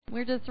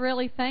We're just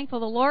really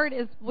thankful. The Lord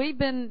is, we've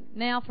been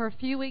now for a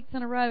few weeks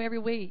in a row, every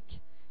week,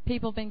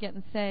 people have been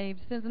getting saved.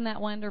 Isn't that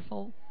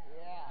wonderful?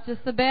 Yeah.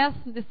 Just the best,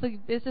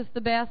 it's just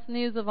the best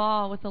news of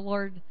all with the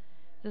Lord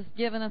just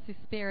giving us His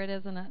Spirit,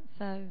 isn't it?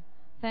 So,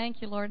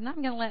 thank you, Lord. And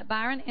I'm going to let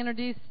Byron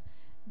introduce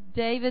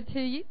David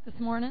to you this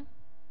morning.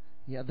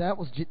 Yeah, that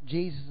was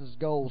Jesus'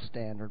 gold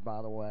standard,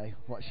 by the way,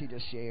 what she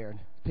just shared.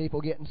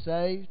 People getting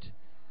saved.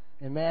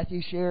 And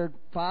Matthew shared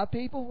 5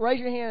 people. Raise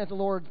your hand if the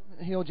Lord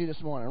healed you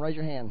this morning. Raise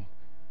your hand.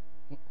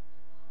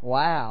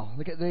 Wow,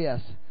 look at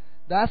this.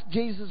 That's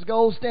Jesus'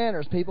 gold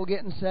standards. People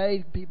getting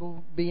saved,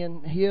 people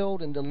being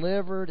healed and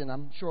delivered, and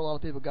I'm sure a lot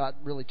of people got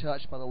really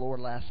touched by the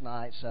Lord last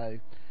night. So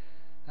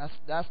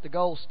that's the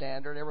gold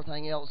standard.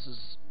 Everything else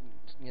is,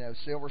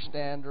 silver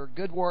standard.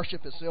 Good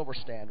worship is silver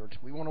standard.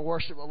 We want to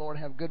worship the Lord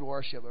and have good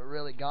worship, but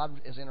really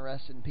God is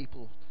interested in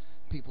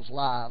people's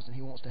lives, and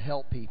He wants to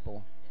help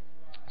people.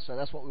 So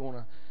that's what we want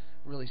to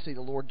really see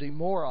the Lord do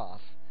more of.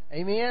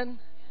 Amen?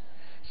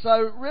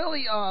 So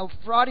really,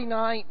 Friday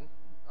night,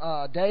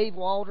 Dave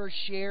Walters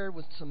shared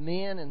with some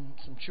men and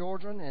some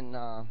children,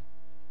 and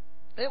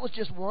it was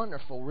just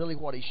wonderful, really,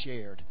 what he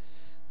shared.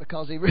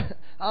 Because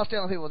I was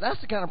telling people,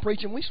 that's the kind of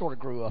preaching we sort of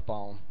grew up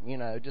on.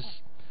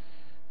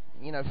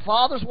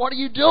 Fathers, what are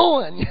you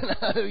doing?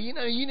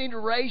 You need to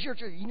raise your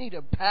children. You need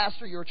to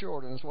pastor your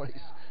children, is what he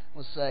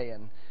was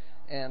saying.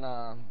 And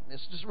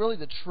it's just really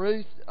the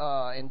truth.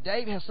 And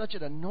Dave has such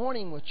an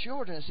anointing with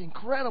children. It's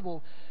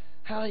incredible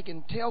how he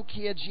can tell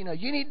kids,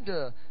 you need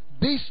to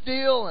be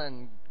still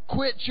and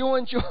quit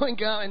chewing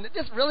gum, and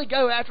just really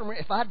go after them.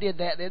 If I did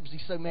that, they'd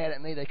be so mad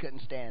at me they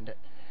couldn't stand it.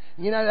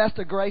 That's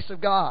the grace of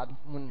God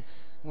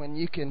when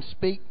you can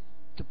speak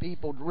to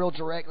people real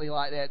directly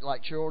like that,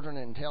 like children,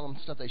 and tell them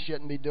stuff they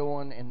shouldn't be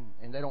doing,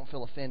 and they don't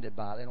feel offended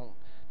by it. They don't,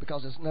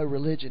 because there's no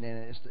religion in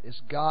it.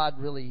 It's God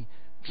really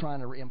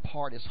trying to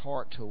impart His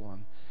heart to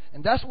them,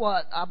 and that's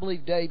what I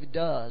believe David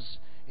does.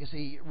 Is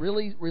he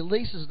really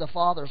releases the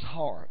Father's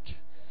heart.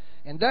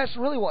 And that's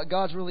really what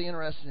God's really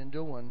interested in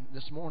doing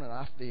this morning,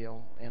 I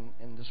feel,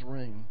 in this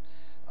room.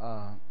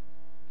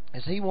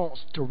 Is He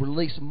wants to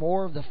release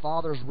more of the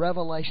Father's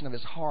revelation of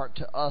His heart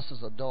to us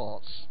as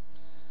adults.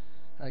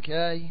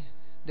 Okay?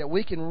 That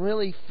we can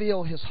really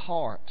feel His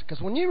heart.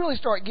 Because when you really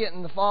start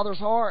getting the Father's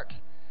heart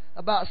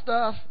about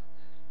stuff,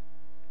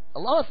 a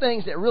lot of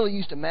things that really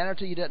used to matter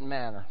to you doesn't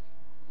matter.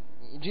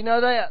 Did you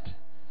know that?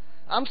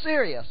 I'm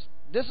serious.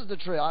 This is the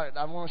truth.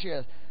 I want to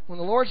share this. When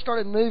the Lord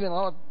started moving, a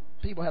lot of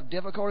people have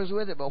difficulties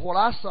with it, but what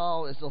I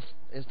saw is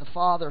the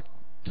Father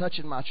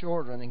touching my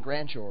children and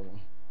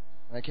grandchildren.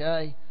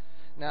 Okay?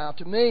 Now,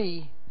 to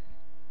me,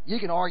 you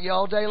can argue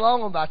all day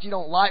long about you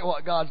don't like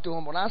what God's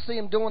doing, but when I see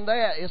Him doing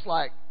that, it's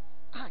like,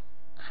 I'm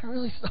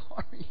really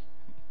sorry.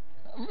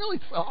 I'm really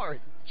sorry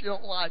that you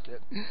don't like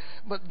it.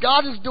 But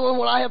God is doing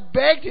what I have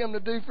begged Him to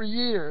do for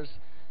years,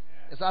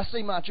 as I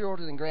see my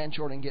children and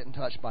grandchildren getting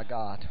touched by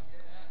God.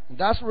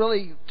 That's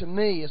really, to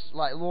me, it's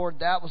like, Lord,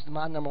 that was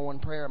my number one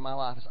prayer in my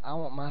life, is I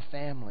want my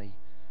family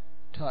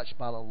touched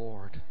by the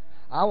Lord.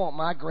 I want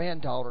my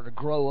granddaughter to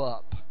grow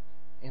up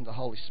in the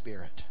Holy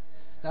Spirit.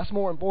 That's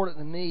more important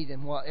to me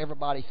than what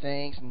everybody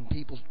thinks, and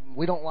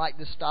we don't like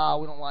this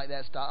style, we don't like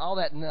that style. All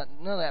that, none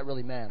of that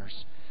really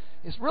matters.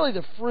 It's really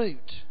the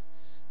fruit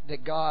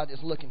that God is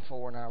looking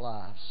for in our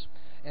lives.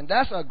 And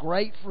that's a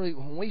great fruit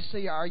when we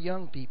see our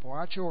young people,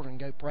 our children,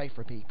 go pray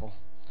for people.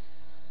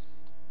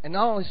 And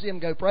not only see them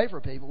go pray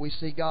for people, we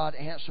see God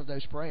answer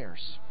those prayers.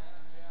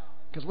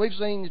 Because we've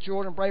seen the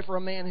children pray for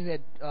a man who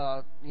had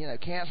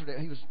cancer. That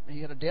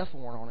he had a death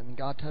warrant on him, and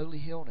God totally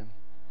healed him.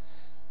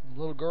 And a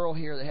little girl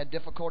here that had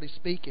difficulty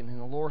speaking, and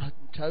the Lord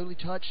totally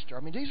touched her.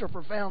 I mean, these are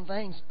profound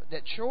things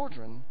that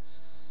children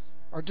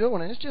are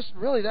doing. And it's just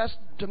really, that's,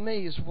 to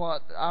me, is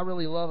what I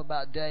really love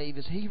about Dave,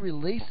 is he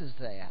releases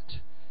that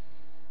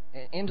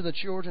into the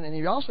children, and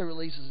he also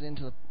releases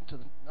into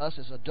us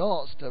as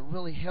adults to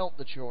really help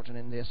the children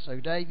in this. So,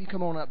 Dave, you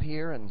come on up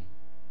here, and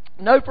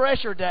no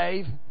pressure,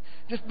 Dave.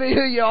 Just be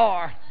who you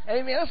are.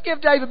 Amen. Let's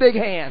give Dave a big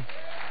hand.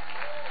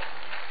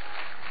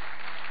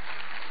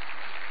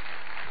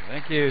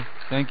 Thank you.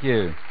 Thank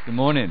you. Good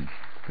morning.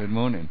 Good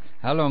morning.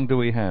 How long do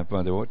we have,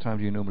 brother? What time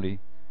do you normally...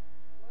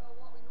 Well,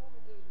 what we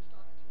normally do is we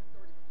start at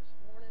 10:30,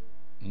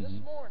 but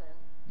this morning,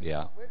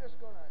 yeah, we're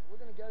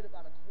going to go to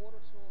about 11:15.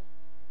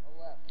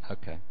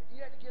 Okay. If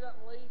you have to get up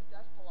and leave,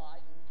 that's polite,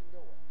 and you can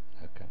do it.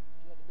 Okay.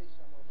 You have to be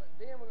somewhere. But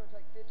then we're going to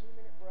take a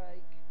 15-minute break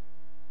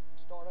and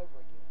start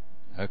over again.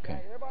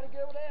 Okay. Everybody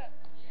good with that?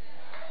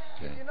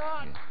 Yeah. If you're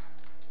not,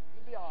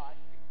 you'll be all right.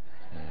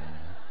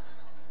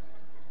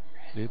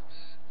 Oops.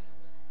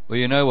 Well,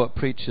 you know what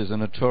preachers are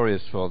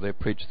notorious for? They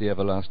preach the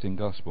everlasting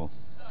gospel.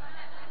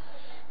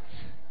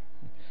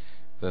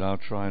 But I'll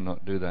try and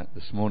not do that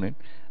this morning.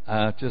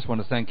 Just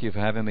want to thank you for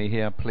having me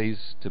here.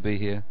 Pleased to be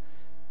here,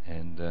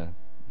 and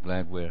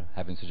glad we're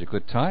having such a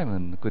good time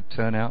and a good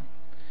turnout.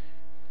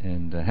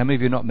 And how many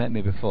of you not met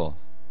me before?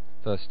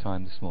 First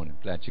time this morning.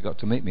 Glad you got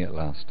to meet me at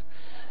last.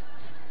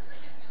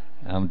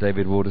 I'm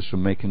David Waters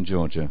from Macon,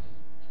 Georgia.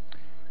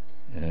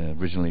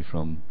 Originally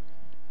from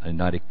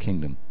United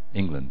Kingdom,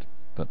 England,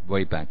 but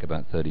way back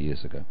about 30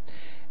 years ago.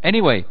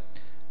 Anyway,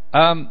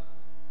 how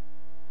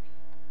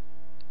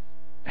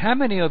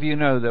many of you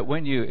know that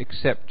when you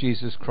accept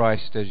Jesus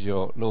Christ as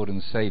your Lord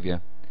and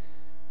Savior,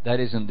 that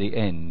isn't the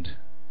end,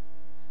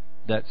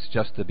 that's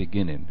just the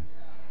beginning?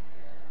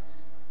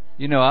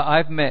 You know,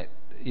 I've met,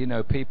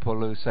 people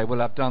who say,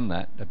 well, I've done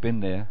that, I've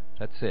been there,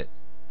 that's it,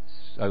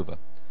 it's over.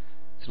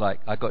 It's like,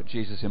 I got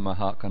Jesus in my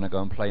heart, can I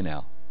go and play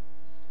now?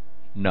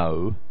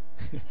 No.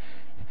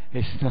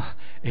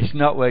 It's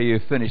not where you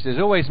finish. There's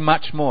always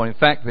much more. In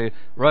fact, the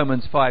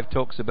Romans 5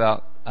 talks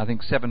about, I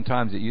think 7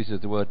 times it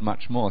uses the word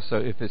much more. So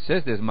if it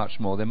says there's much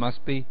more, there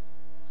must be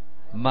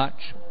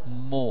much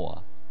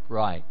more.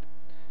 Right.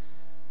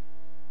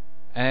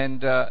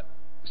 And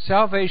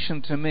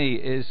salvation to me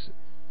is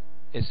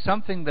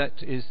something that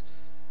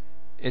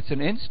it's an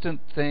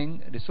instant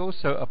thing, and it's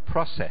also a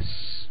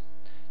process.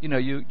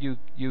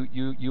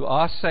 You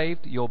are saved,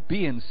 you're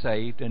being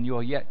saved, and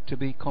you're yet to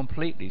be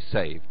completely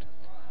saved.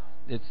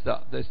 It's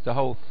the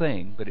whole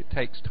thing, but it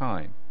takes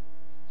time.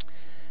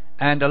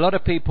 And a lot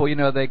of people,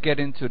 they get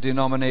into a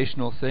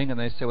denominational thing and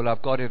they say, well,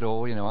 I've got it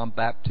all, I'm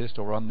Baptist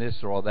or I'm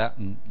this or that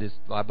and this,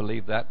 I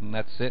believe that and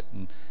that's it,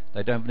 and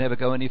they don't never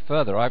go any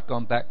further. I've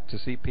gone back to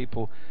see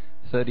people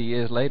 30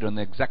 years later and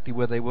they're exactly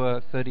where they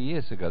were 30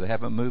 years ago. They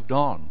haven't moved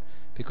on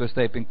because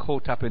they've been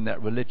caught up in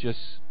that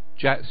religious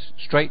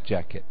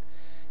straitjacket.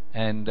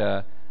 And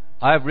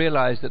I've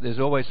realized that there's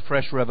always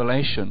fresh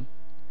revelation,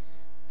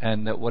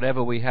 and that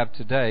whatever we have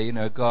today,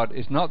 God,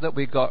 it's not that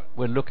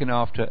we're looking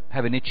after,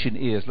 having itching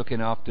ears,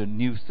 looking after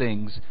new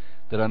things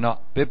that are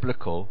not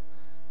biblical,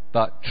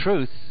 but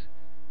truth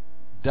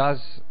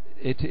does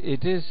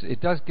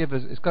give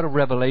us, it's got a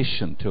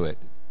revelation to it.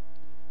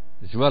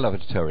 It's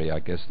revelatory, I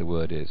guess the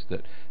word is,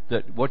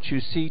 that what you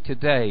see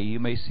today, you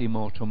may see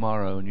more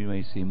tomorrow, and you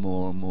may see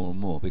more and more and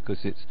more,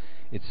 because it's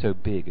so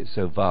big, it's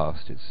so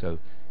vast, it's so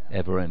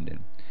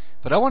ever-ending.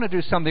 But I want to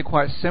do something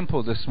quite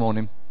simple this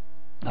morning.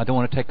 I don't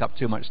want to take up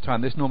too much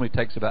time. This normally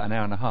takes about an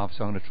hour and a half,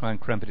 so I'm going to try and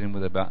cramp it in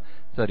with about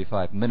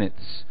 35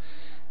 minutes.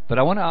 But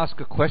I want to ask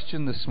a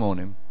question this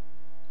morning,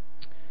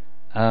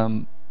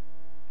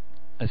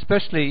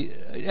 especially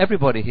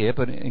everybody here,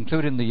 but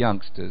including the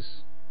youngsters.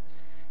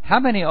 How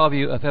many of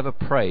you have ever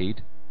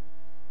prayed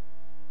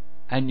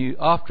and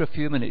after a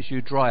few minutes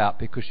you dry up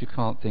because you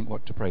can't think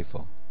what to pray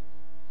for?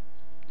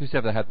 Who's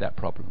ever had that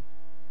problem?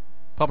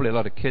 Probably a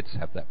lot of kids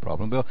have that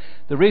problem. Well,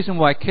 the reason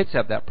why kids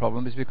have that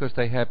problem is because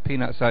they have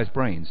peanut-sized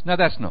brains. No,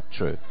 that's not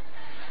true.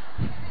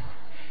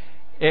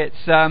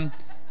 It's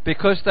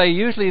because they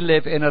usually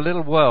live in a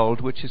little world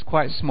which is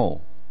quite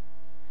small.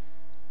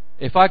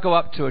 If I go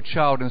up to a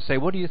child and say,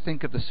 what do you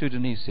think of the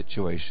Sudanese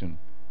situation?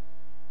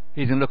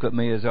 He's going to look at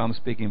me as though I'm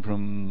speaking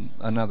from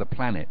another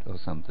planet or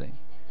something.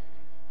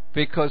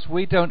 Because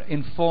we don't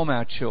inform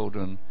our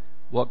children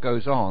what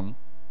goes on,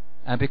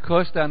 and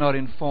because they're not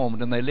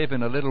informed and they live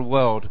in a little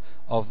world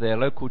of their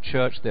local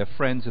church, their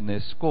friends and their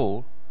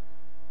school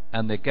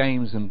and their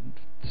games and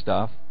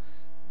stuff,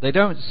 they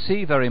don't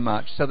see very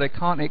much, so they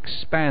can't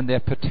expand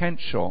their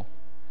potential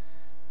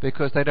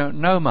because they don't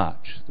know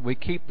much. We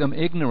keep them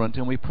ignorant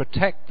and we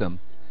protect them,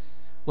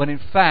 when in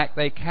fact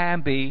they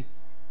can be,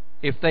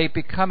 if they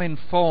become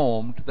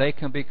informed, they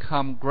can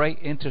become great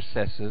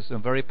intercessors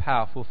and very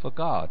powerful for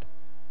God.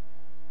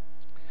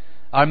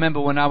 I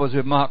remember when I was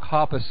with Mark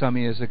Harper some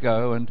years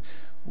ago, and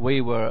we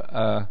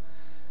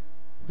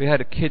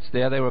had kids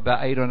there. They were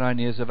about 8 or 9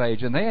 years of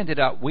age, and they ended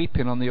up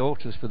weeping on the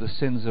altars for the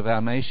sins of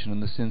our nation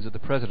and the sins of the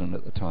president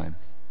at the time,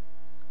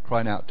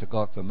 crying out to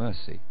God for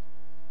mercy.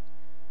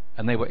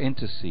 And they were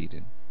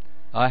interceding.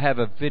 I have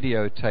a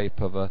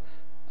videotape of a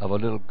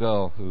little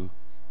girl who,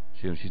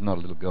 she's not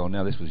a little girl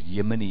now, this was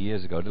many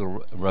years ago, a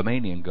little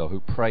Romanian girl who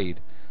prayed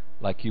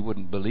like you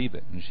wouldn't believe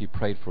it, and she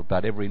prayed for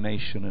about every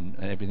nation and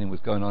everything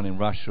was going on in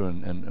Russia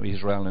and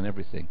Israel and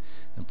everything,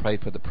 and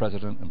prayed for the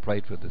president and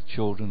prayed for the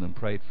children and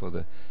prayed for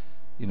the,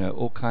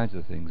 all kinds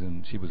of things,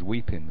 and she was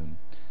weeping, and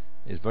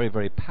it's very,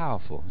 very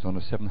powerful. It was on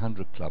a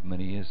 700 Club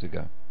many years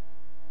ago.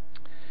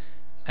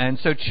 And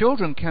so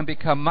children can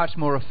become much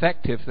more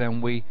effective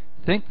than we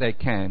think they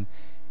can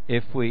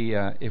if we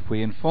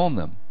inform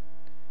them.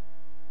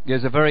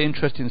 There's a very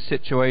interesting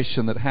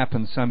situation that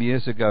happened some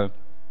years ago,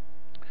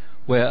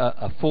 where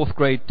a 4th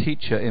grade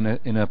teacher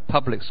in a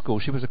public school,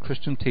 she was a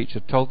Christian teacher,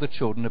 told the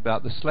children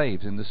about the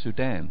slaves in the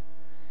Sudan.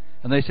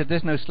 And they said,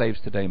 there's no slaves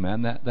today,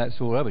 man, that's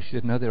all over. She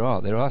said, no, there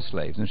are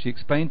slaves. And she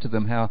explained to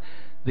them how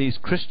these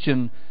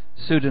Christian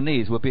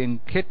Sudanese were being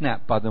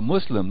kidnapped by the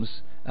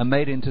Muslims and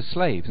made into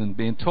slaves and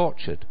being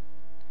tortured.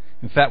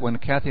 In fact, when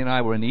Kathy and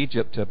I were in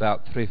Egypt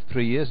about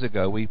three years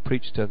ago, we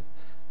preached to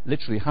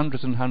literally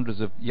hundreds and hundreds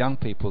of young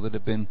people that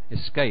had been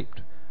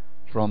escaped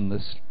from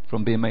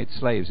being made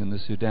slaves in the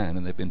Sudan,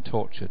 and they've been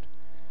tortured,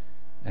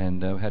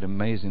 and had an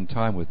amazing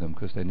time with them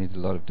because they needed a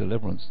lot of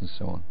deliverance and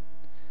so on.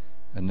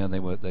 And then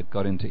they'd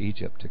got into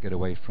Egypt to get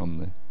away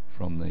from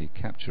the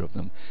capture of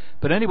them.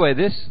 But anyway,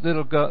 this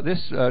little girl,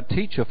 this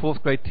teacher,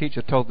 4th grade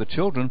teacher, told the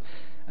children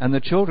And the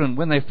children,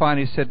 when they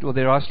finally said, well,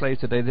 there are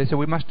slaves today, they said,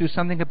 we must do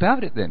something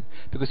about it then.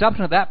 Because up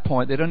to that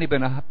point, there'd only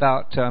been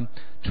about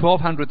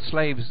 1,200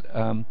 slaves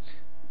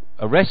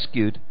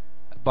rescued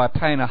by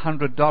paying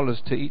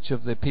 $100 to each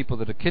of the people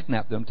that had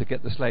kidnapped them to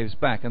get the slaves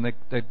back. And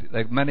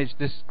they managed,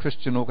 this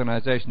Christian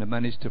organization had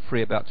managed to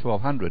free about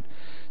 1,200.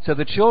 So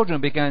the children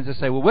began to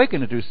say, well, we're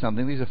going to do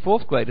something. These are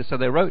fourth graders. So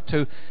they wrote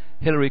to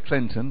Hillary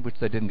Clinton, which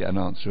they didn't get an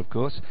answer, of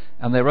course,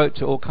 and they wrote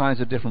to all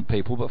kinds of different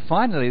people. But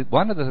finally,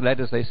 one of the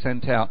letters they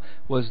sent out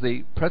was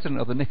the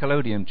president of the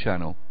Nickelodeon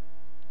channel.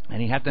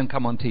 And he had them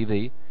come on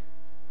TV,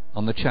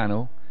 on the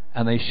channel,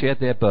 and they shared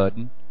their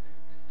burden.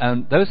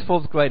 And those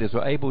fourth graders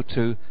were able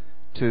to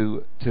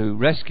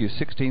rescue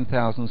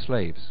 16,000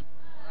 slaves.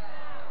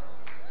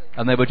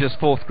 And they were just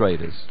fourth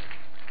graders.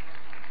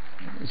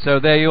 So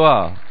there you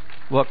are,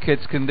 what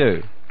kids can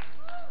do.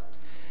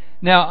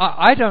 Now,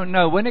 I don't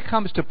know, when it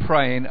comes to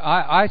praying,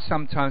 I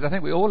sometimes, I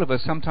think all of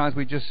us, sometimes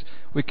we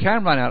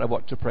can run out of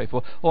what to pray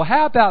for. Or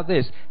how about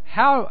this?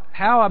 How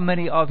are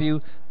many of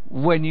you,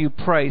 when you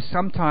pray,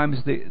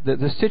 sometimes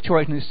the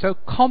situation is so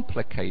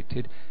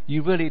complicated,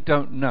 you really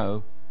don't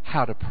know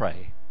how to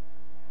pray?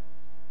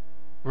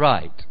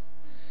 Right.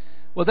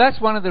 Well,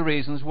 that's one of the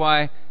reasons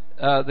why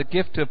the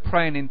gift of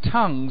praying in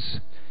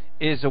tongues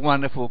is a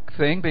wonderful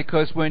thing,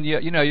 because when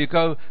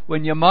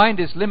when your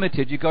mind is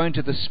limited, you go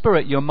into the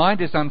Spirit. Your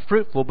mind is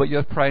unfruitful, but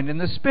you're praying in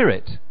the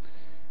Spirit,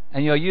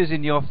 and you're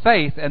using your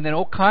faith, and then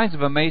all kinds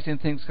of amazing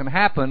things can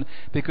happen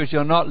because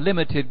you're not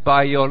limited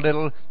by your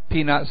little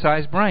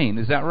peanut-sized brain.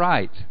 Is that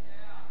right?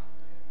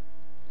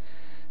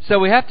 So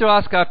we have to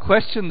ask our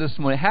question this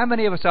morning: how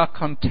many of us are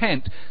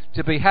content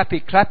to be happy,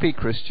 clappy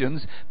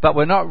Christians, but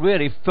we're not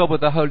really filled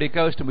with the Holy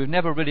Ghost, and we've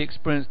never really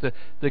experienced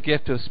the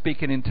gift of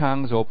speaking in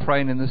tongues or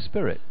praying in the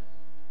Spirit?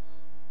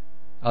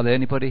 Are there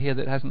anybody here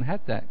that hasn't had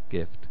that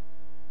gift?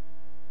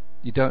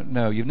 You don't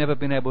know. You've never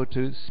been able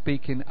to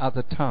speak in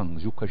other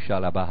tongues. Who's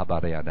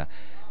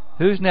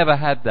never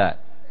had that?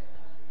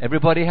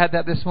 Everybody had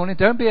that this morning?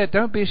 Don't be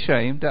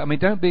ashamed. I mean,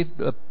 don't be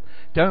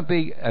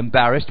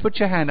embarrassed. Put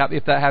your hand up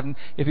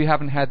if you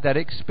haven't had that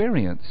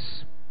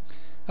experience.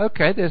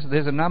 Okay,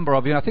 there's a number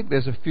of you. I think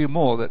there's a few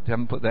more that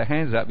haven't put their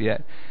hands up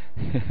yet.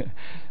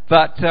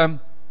 But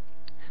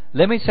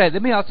let me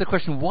ask the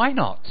question: why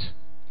not?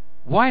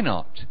 Why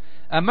not?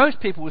 And most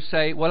people will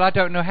say, well, I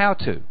don't know how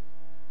to.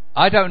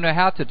 I don't know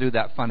how to do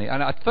that funny.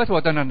 And first of all, I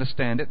don't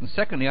understand it, and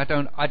secondly, I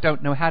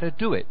don't know how to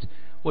do it.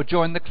 Well,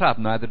 join the club.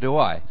 Neither do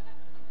I.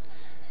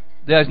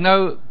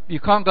 You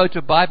can't go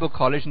to Bible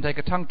college and take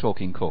a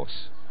tongue-talking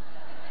course,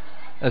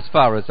 as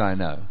far as I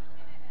know.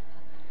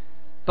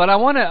 But I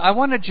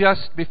want to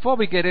just, before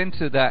we get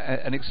into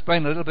that and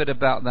explain a little bit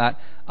about that,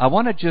 I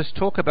want to just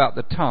talk about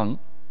the tongue,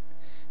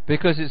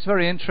 because it's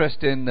very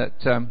interesting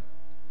that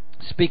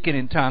speaking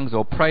in tongues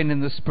or praying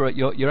in the Spirit,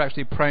 you're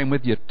actually praying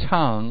with your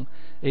tongue,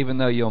 even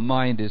though your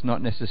mind is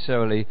not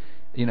necessarily,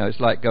 it's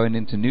like going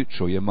into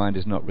neutral. Your mind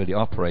is not really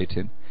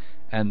operating.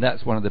 And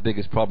that's one of the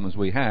biggest problems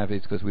we have,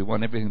 is because we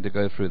want everything to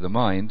go through the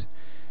mind.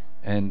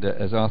 And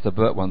as Arthur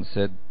Burt once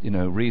said,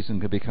 reason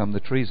could become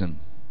the treason.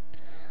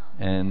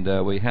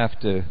 And we have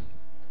to,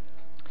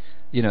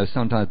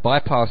 sometimes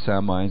bypass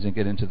our minds and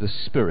get into the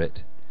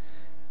Spirit.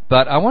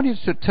 But I want you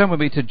to turn with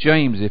me to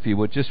James, if you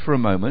would, just for a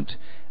moment.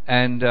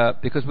 And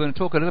because we're going to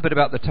talk a little bit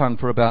about the tongue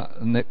for about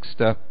the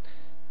next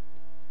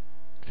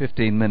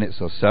 15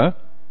 minutes or so.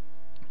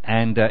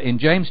 And in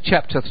James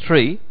chapter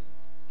 3,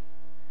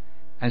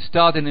 and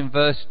starting in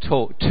verse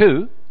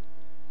 2,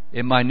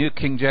 in my New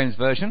King James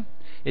Version,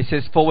 it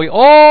says, "For we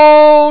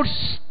all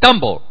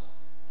stumble."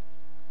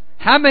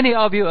 How many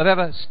of you have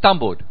ever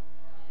stumbled,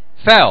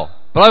 fell,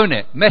 blown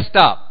it, messed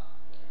up?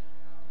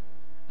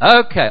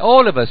 Okay,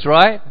 all of us,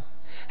 right?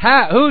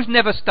 Who's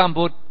never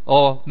stumbled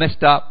or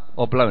messed up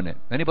or blown it?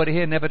 Anybody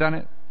here never done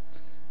it?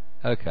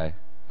 Okay,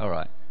 all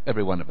right,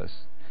 every one of us.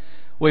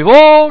 We've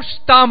all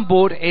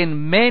stumbled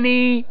in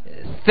many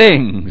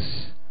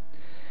things.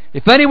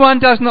 If anyone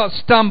does not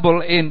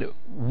stumble in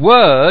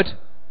word,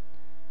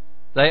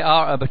 they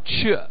are a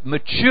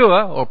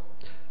mature or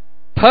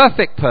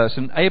perfect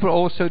person, able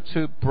also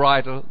to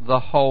bridle the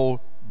whole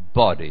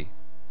body.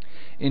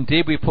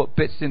 Indeed, we put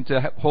bits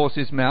into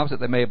horses' mouths that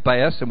they may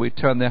obey us, and we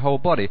turn their whole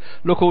body.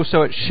 Look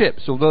also at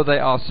ships. Although they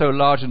are so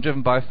large and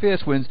driven by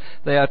fierce winds,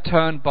 they are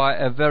turned by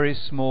a very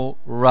small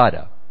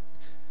rudder.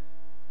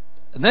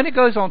 And then it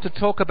goes on to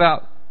talk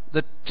about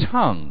the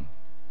tongue.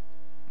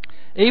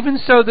 Even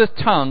so, the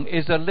tongue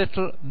is a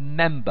little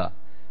member.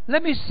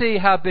 Let me see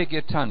how big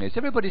your tongue is.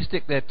 Everybody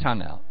stick their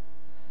tongue out.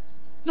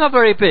 Not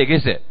very big,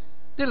 is it?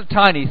 Little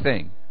tiny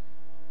thing.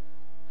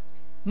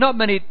 Not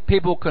many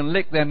people can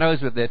lick their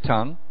nose with their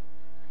tongue.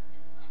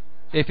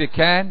 If you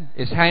can,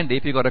 it's handy.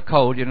 If you've got a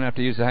cold, you don't have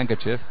to use a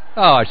handkerchief.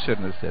 Oh, I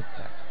shouldn't have said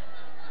that.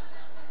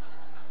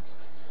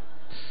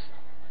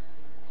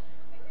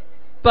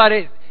 But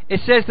it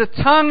says the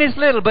tongue is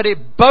little, but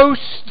it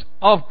boasts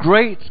of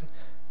great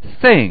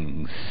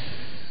things.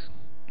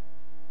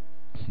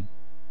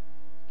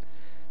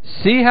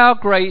 See how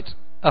great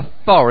a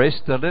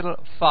forest, a little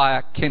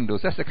fire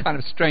kindles. That's a kind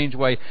of strange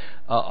way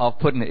of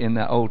putting it in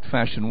that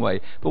old-fashioned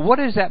way. But what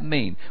does that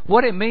mean?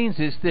 What it means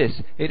is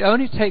this: it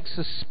only takes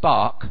a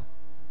spark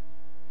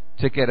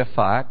to get a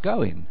fire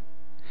going.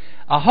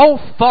 A whole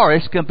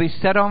forest can be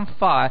set on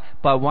fire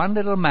by one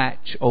little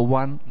match or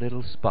one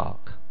little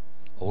spark.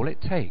 All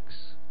it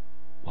takes,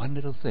 one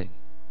little thing.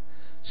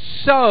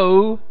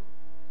 So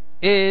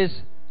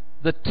is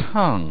the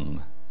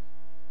tongue.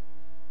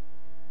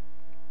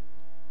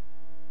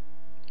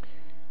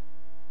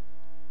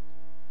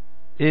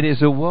 It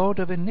is a world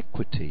of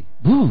iniquity.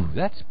 Woo,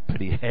 that's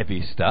pretty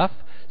heavy stuff,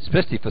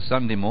 especially for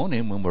Sunday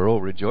morning when we're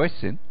all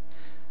rejoicing.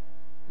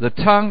 The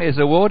tongue is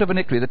a world of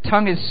iniquity. The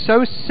tongue is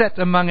so set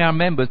among our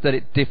members that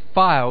it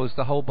defiles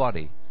the whole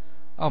body.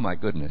 Oh my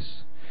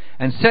goodness.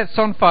 And sets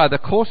on fire the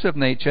course of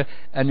nature,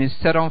 and is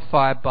set on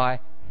fire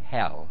by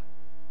hell.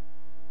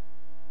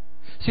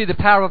 See, the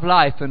power of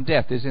life and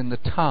death is in the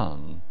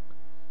tongue.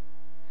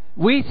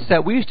 We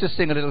used to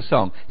sing a little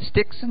song: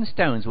 sticks and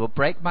stones will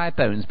break my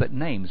bones, but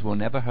names will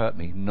never hurt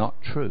me.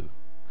 Not true.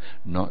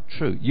 Not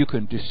true. You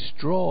can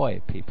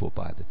destroy people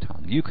by the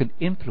tongue. You can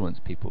influence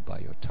people by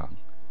your tongue.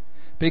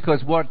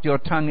 Because what your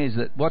tongue is,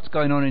 that what's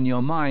going on in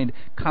your mind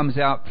comes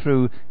out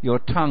through your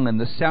tongue,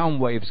 and the sound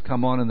waves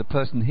come on and the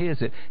person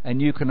hears it,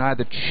 and you can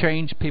either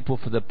change people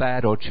for the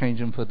bad or change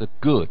them for the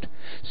good.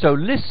 So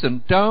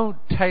listen, don't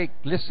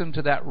listen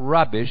to that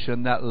rubbish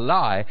and that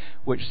lie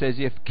which says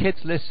if kids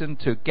listen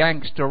to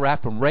gangster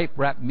rap and rape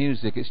rap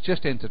music, it's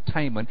just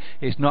entertainment,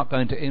 it's not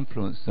going to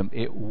influence them.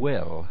 It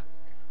will.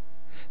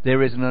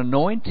 There is an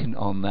anointing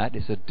on that.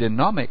 It's a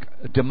demonic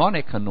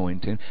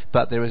anointing,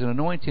 but there is an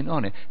anointing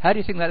on it. How do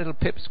you think that little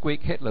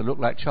pipsqueak Hitler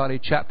looked like Charlie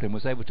Chaplin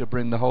was able to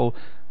bring the whole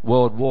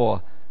world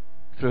war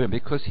through him?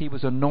 Because he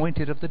was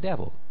anointed of the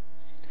devil.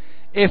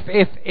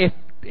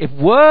 If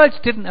words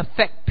didn't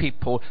affect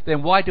people,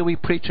 then why do we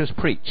preachers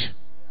preach?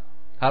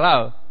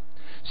 Hello?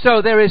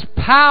 So there is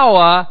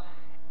power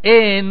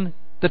in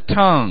the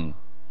tongue.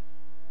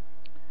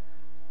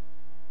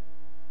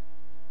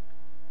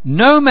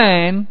 No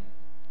man...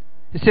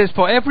 It says,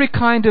 for every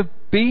kind of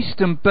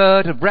beast and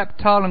bird, of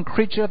reptile and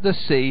creature of the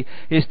sea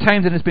is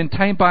tamed and has been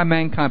tamed by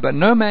mankind, but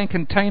no man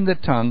can tame the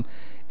tongue.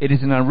 It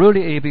is an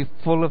unruly evil,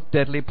 full of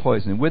deadly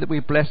poison. With it we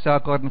bless our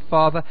God and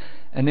Father,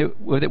 and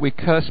with it we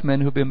curse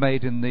men who have been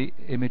made in the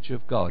image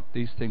of God.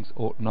 These things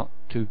ought not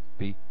to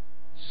be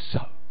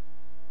so.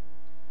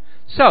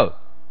 So,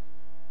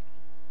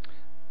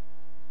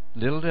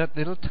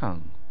 little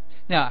tongue.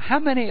 Now, how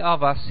many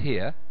of us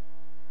here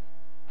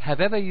have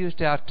ever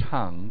used our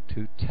tongue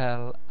to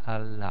tell a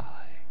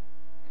lie?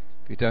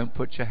 If you don't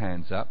put your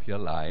hands up, you're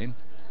lying.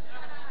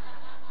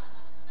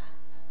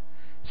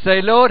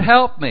 Say, Lord,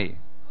 help me.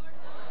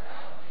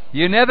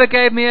 You never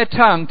gave me a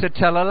tongue to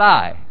tell a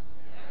lie.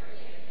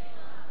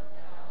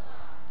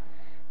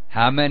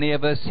 How many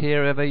of us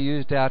here ever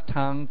used our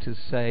tongue to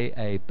say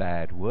a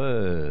bad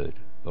word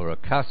or a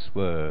cuss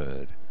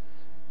word?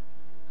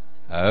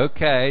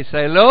 Okay,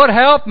 say, Lord,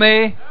 help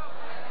me.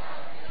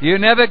 You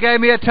never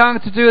gave me a tongue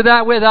to do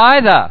that with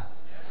either.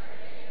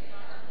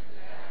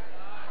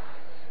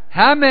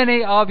 How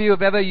many of you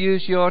have ever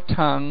used your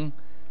tongue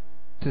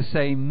to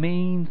say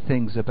mean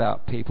things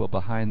about people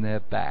behind their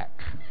back?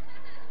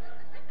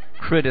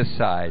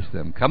 Criticize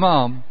them. Come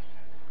on.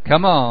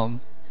 Come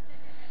on.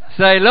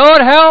 Say,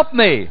 Lord, help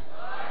me.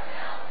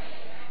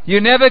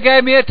 You never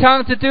gave me a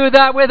tongue to do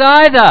that with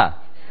either.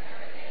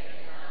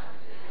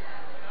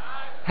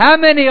 How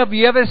many of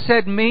you ever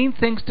said mean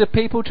things to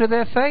people to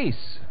their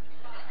face?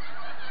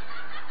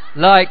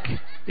 Like,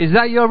 is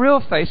that your real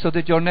face or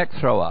did your neck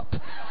throw up?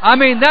 I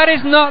mean, that is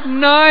not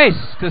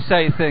nice to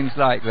say things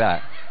like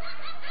that.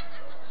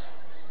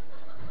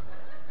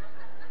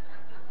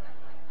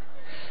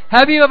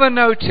 Have you ever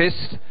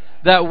noticed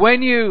that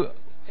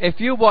if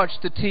you watch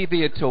the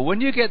TV at all, when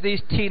you get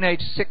these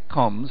teenage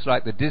sitcoms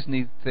like the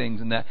Disney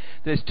things and that,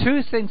 there's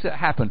two things that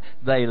happen.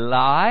 They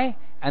lie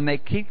and they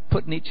keep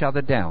putting each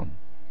other down.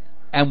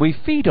 And we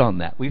feed on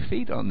that. We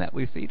feed on that.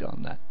 We feed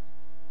on that.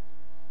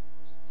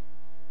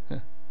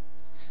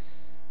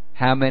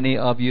 How many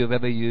of you have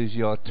ever used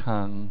your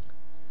tongue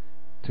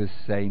to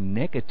say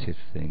negative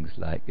things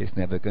like, it's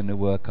never going to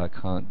work, I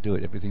can't do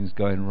it, everything's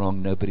going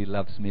wrong, nobody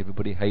loves me,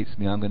 everybody hates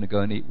me, I'm going to go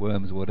and eat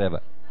worms,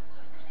 whatever.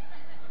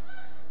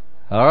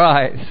 All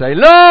right, say,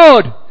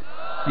 Lord,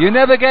 you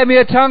never gave me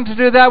a tongue to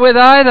do that with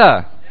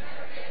either.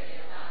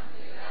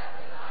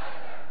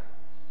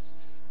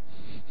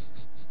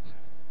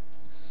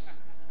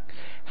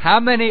 How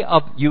many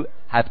of you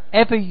have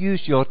ever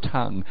used your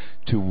tongue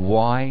to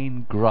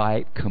whine,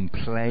 gripe,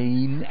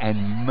 complain,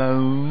 and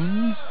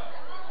moan?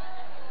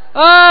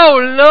 Oh,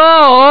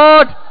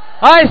 Lord!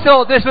 I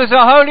thought this was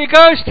a Holy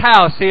Ghost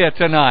house here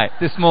tonight,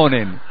 this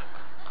morning.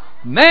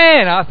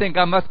 Man, I think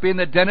I must be in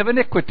the den of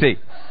iniquity.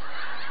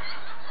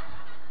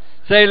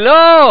 Say,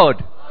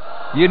 Lord,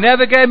 you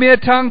never gave me a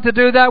tongue to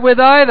do that with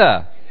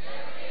either.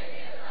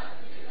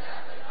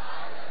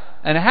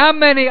 And how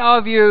many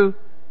of you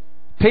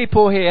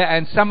people here,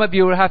 and some of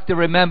you will have to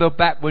remember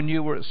back when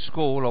you were at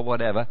school or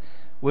whatever,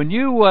 when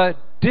you were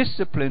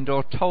disciplined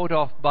or told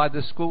off by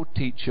the school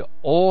teacher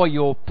or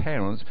your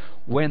parents,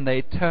 when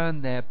they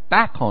turned their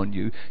back on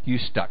you, you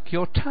stuck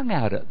your tongue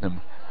out at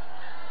them?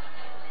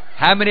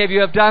 How many of you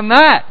have done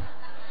that?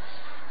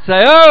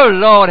 Say, oh,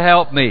 Lord,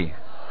 help me.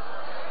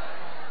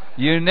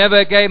 You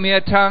never gave me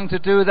a tongue to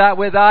do that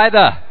with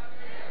either.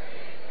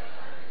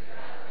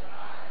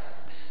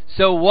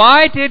 So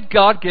why did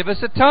God give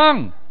us a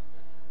tongue?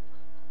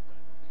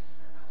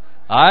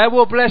 I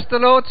will bless the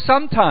Lord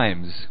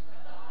sometimes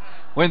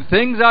when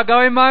things are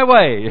going my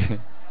way.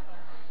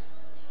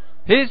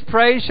 His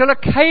praise shall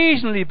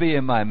occasionally be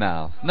in my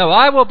mouth. No,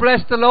 I will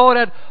bless the Lord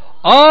at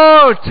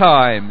all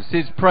times.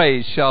 His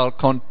praise shall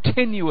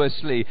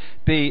continuously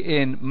be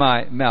in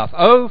my mouth.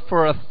 Oh,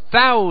 for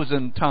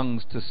 1,000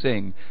 tongues to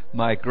sing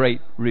my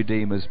great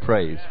Redeemer's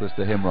praise, was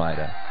the hymn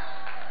writer.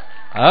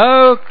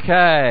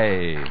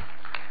 Okay.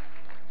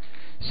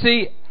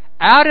 See,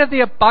 out of the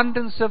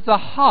abundance of the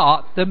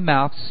heart, the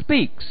mouth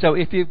speaks. So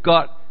if you've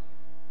got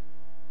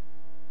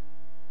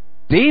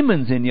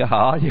demons in your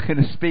heart, you're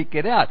going to speak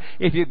it out.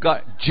 If you've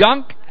got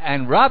junk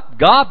and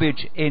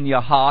garbage in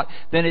your heart,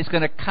 then it's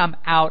going to come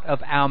out of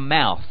our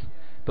mouth.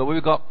 But when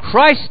we've got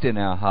Christ in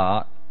our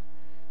heart,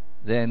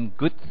 then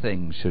good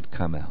things should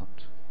come out.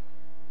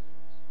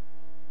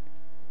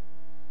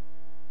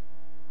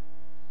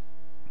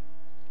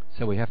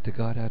 So we have to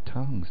guard our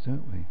tongues,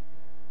 don't we?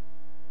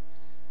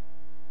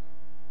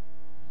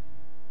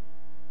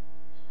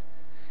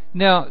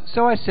 Now,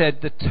 so I said,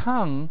 the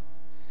tongue,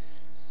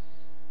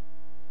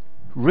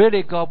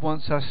 really God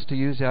wants us to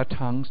use our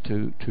tongues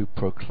to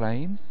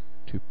proclaim,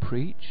 to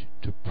preach,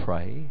 to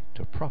pray,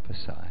 to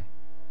prophesy.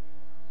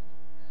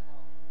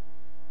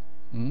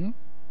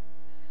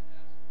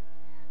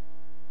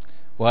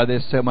 Why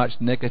there's so much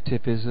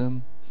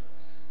negativism,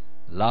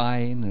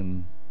 lying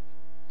and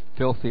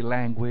filthy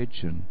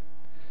language and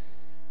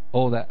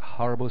all that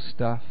horrible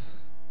stuff.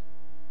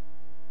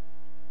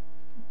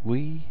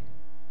 We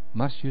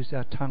must use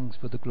our tongues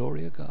for the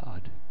glory of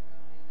God.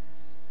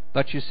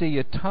 But you see,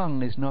 your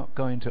tongue is not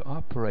going to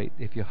operate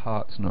if your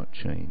heart's not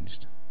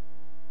changed.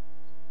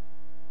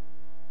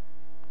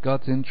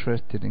 God's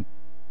interested in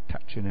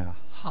touching our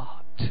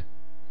heart.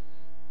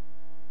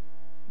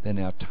 Then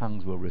our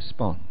tongues will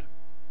respond.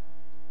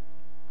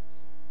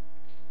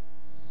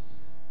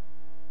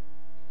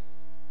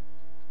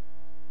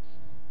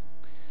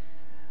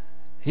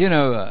 You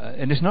know,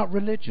 and it's not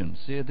religion.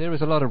 See, there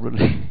is a lot of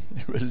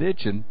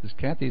religion, as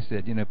Kathy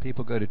said. You know,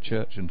 people go to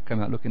church and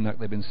come out looking like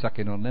they've been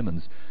sucking on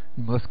lemons.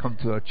 You must come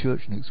to our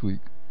church next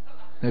week.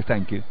 No,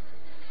 thank you.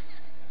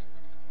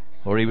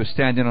 Or he was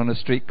standing on a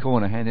street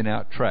corner handing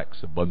out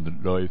tracts.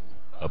 Abundant life,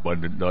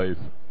 abundant life,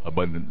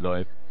 abundant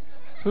life.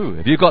 Who?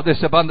 Have you got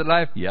this abundant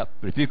life? Yep.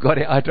 But if you've got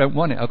it, I don't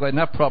want it. I've got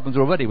enough problems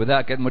already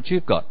without getting what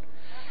you've got.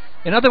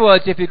 In other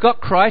words, if you've got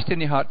Christ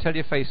in your heart, tell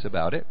your face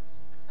about it.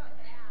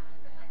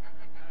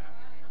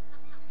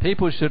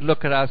 People should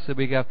look at us and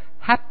we go,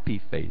 happy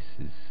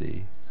faces,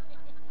 see.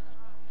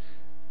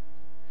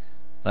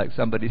 Like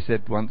somebody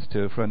said once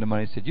to a friend of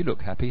mine, he said, you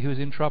look happy, who's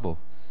in trouble?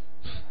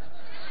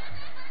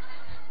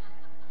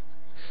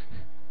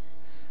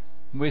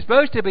 We're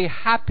supposed to be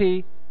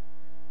happy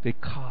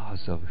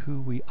because of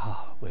who we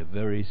are. We're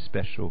very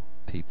special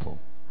people,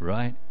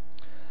 right?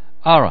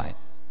 All right.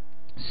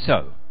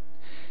 So,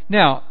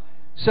 now,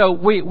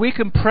 we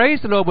can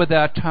praise the Lord with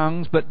our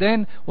tongues, but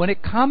then when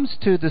it comes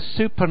to the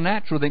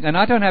supernatural thing, and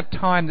I don't have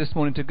time this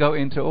morning to go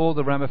into all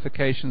the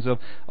ramifications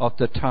of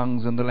the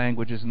tongues and the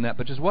languages and that,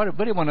 but just what I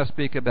really want to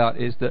speak about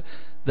is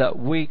that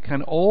we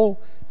can all,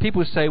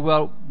 people say,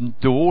 well,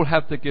 do all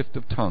have the gift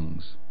of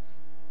tongues?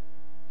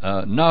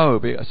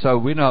 No, so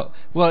we're not.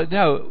 Well,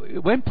 no,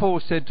 when Paul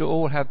said do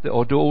all have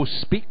or do all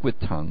speak with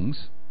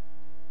tongues,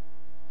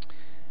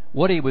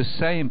 what he was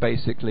saying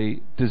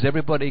basically, does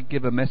everybody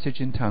give a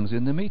message in tongues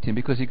in the meeting?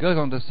 Because he goes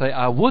on to say,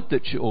 I would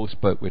that you all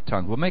spoke with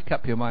tongues. Well, make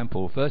up your mind,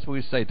 Paul. First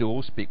we say, do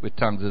all speak with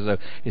tongues, as though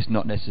it's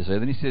not necessary.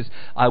 Then he says,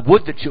 I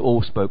would that you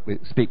all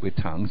speak with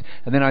tongues.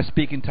 And then I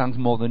speak in tongues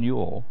more than you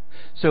all.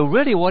 So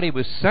really what he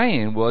was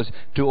saying was,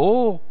 do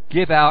all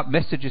give out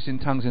messages in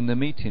tongues in the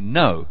meeting?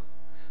 No.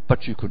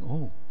 But you can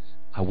all.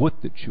 I would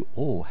that you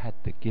all had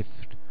the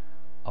gift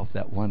of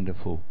that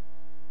wonderful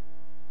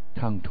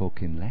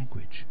tongue-talking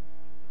language.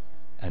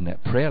 And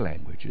that prayer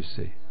language, you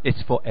see,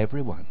 it's for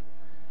everyone.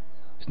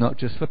 It's not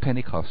just for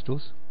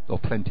Pentecostals or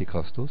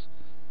Plenticostals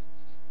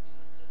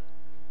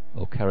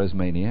or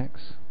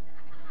charismaniacs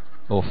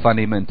or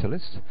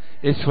fundamentalists.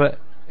 It's for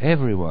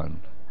everyone.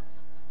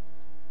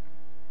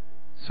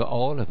 It's for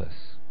all of us.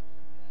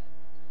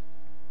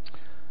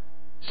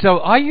 So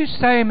are you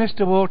saying,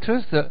 Mr.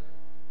 Walters, that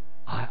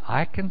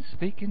I can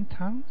speak in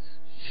tongues?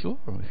 Sure,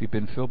 if you've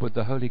been filled with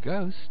the Holy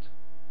Ghost.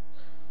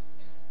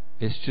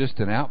 It's just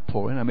an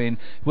outpouring. I mean,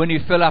 when you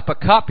fill up a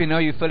cup, you know,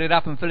 you fill it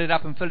up and fill it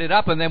up and fill it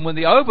up, and then when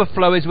the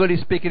overflow is really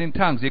speaking in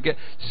tongues, you get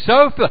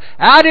so filled.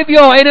 Out of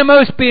your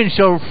innermost being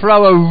shall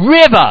flow a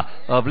river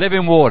of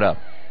living water.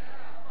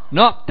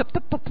 Not,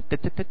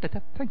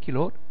 thank you,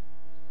 Lord.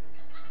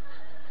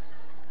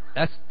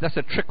 That's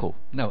a trickle.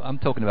 No, I'm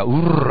talking about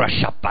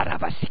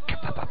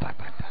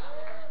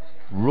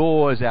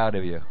roars out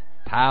of you.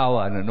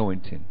 Power and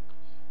anointing.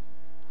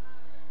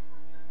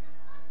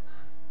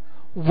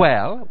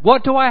 Well,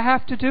 what do I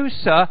have to do,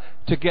 sir,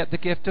 to get the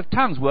gift of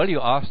tongues? Well,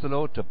 you ask the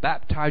Lord to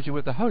baptize you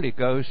with the Holy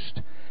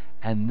Ghost,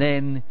 and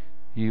then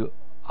you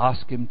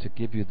ask Him to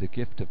give you the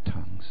gift of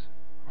tongues.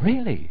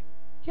 Really?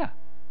 Yeah.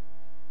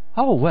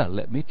 Oh, well,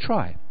 let me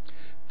try.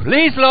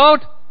 Please,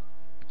 Lord,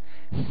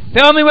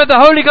 fill me with the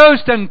Holy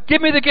Ghost and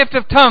give me the gift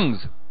of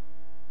tongues.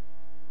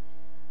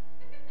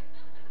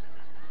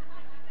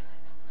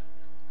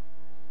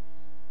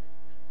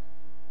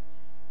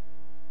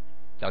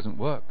 Doesn't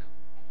work.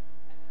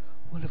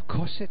 Well, of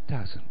course it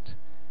doesn't.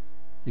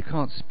 You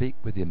can't speak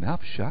with your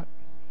mouth shut.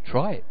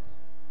 Try it.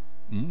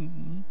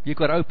 You've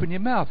got to open your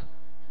mouth.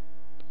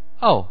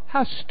 Oh,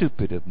 how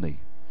stupid of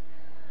me.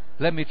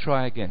 Let me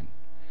try again.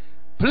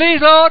 Please,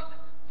 Lord,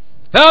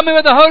 fill me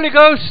with the Holy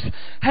Ghost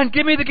and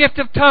give me the gift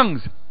of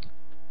tongues.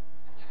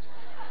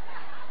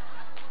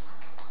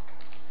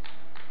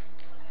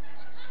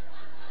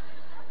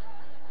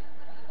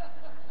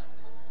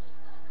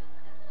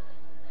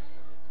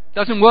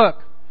 Doesn't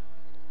work.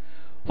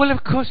 Well,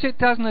 of course it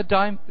doesn't. A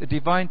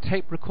divine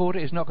tape recorder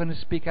is not going to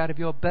speak out of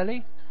your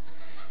belly.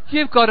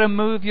 You've got to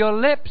move your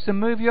lips and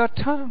move your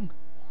tongue.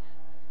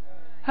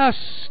 How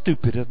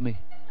stupid of me.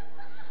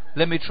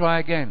 Let me try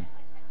again.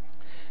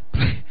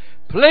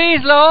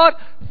 Please, Lord,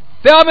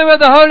 fill me with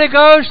the Holy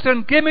Ghost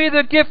and give me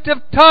the gift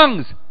of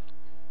tongues.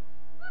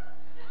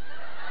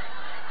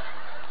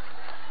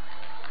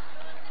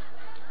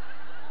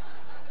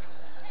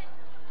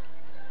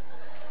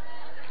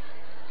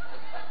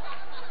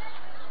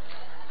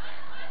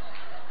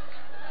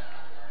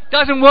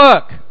 Doesn't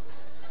work.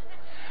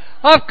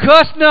 Of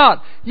course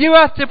not. You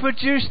have to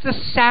produce the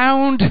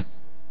sound.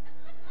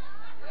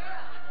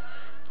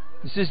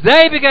 It says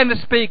they began to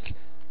speak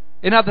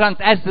in other tongues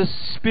as the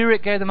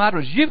Spirit gave them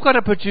utterance. You've got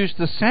to produce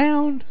the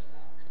sound.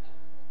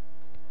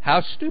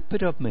 How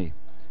stupid of me.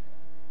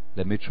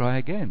 Let me try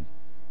again.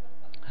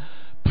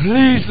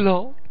 Please,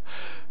 Lord,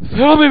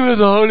 fill me with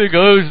the Holy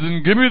Ghost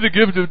and give me the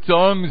gift of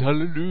tongues.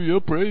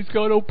 Hallelujah. Praise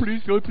God. Oh,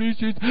 please, God, please,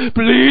 Jesus.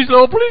 Please,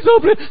 Lord, please, oh,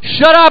 please.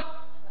 Shut up.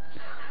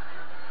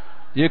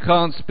 You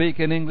can't speak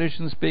in English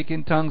and speak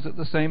in tongues at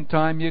the same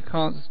time. You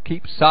can't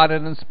keep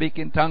silent and speak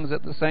in tongues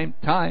at the same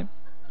time.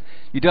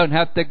 You don't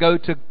have to go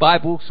to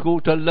Bible school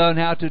to learn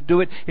how to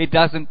do it. It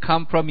doesn't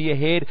come from your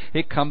head.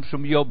 It comes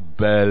from your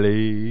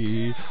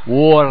belly.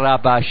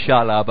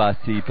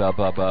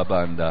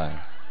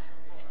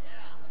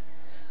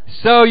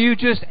 So you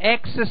just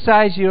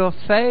exercise your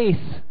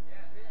faith,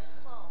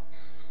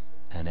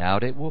 and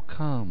out it will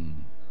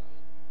come.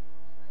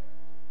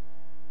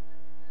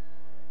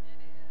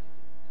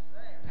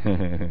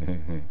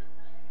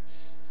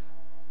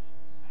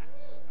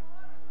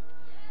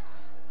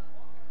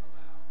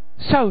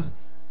 So,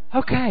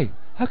 okay,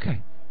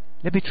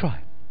 let me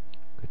try.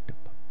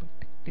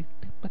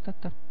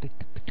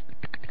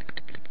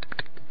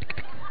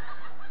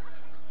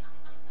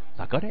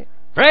 I got it.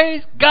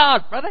 Praise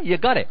God, brother, you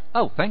got it.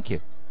 Oh, thank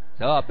you.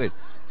 So I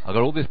got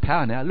all this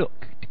power now. Look.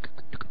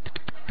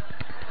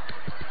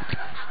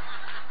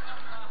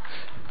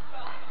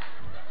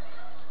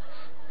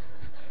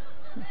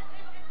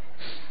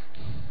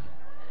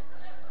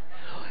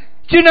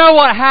 Do you know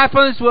what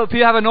happens if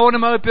you have an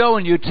automobile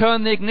and you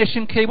turn the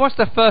ignition key? What's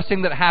the first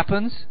thing that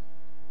happens?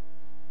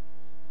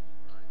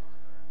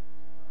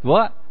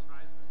 What?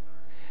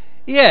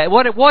 Yeah,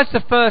 what's the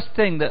first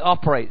thing that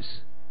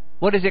operates?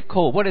 What is it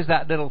called? What is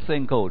that little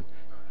thing called?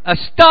 A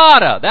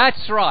starter,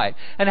 that's right.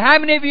 And how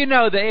many of you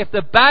know that if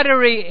the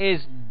battery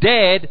is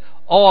dead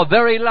or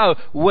very low,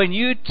 when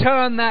you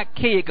turn that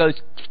key, it goes,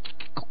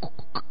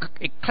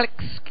 it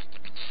clicks.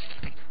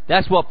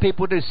 That's what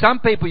people do. Some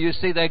people, you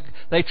see,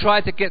 they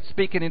try to get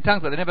speaking in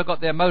tongues, but they never got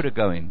their motor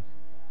going.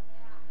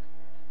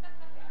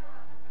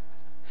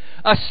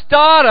 A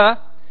starter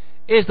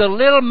is the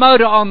little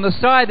motor on the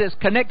side that's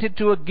connected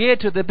to a gear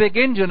to the big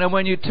engine, and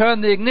when you turn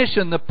the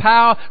ignition, the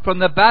power from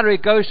the battery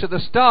goes to the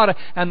starter,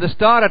 and the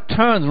starter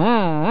turns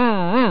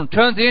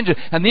the engine,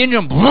 and the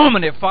engine, boom,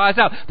 and it fires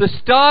out. The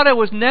starter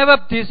was never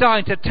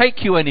designed to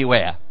take you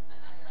anywhere.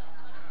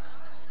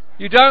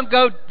 You don't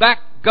go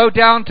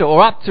down to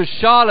or up to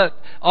Charlotte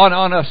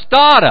on a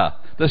starter.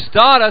 The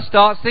starter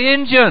starts the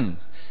engine.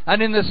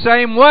 And in the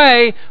same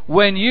way,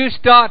 when you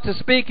start to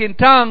speak in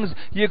tongues,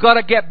 you've got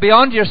to get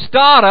beyond your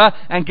starter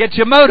and get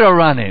your motor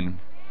running.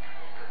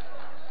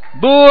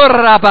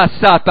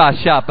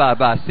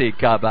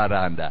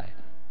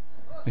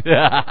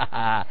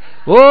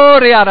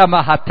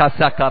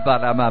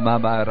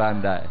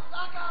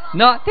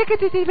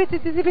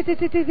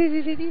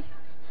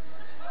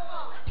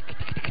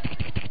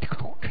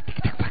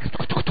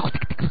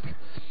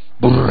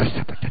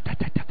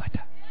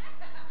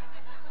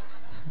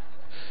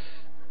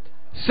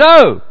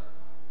 So,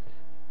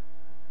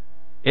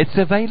 it's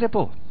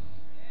available.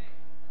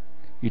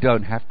 You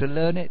don't have to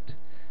learn it.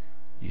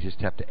 You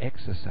just have to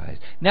exercise.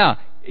 Now,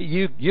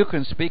 you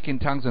can speak in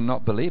tongues and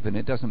not believe, and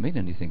it doesn't mean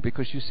anything,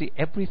 because you see,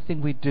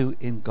 everything we do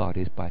in God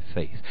is by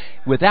faith.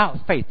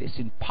 Without faith, it's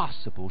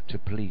impossible to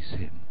please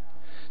Him.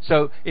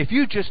 So if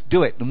you just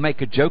do it and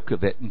make a joke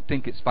of it and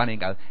think it's funny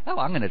and go, oh,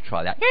 I'm going to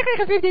try that,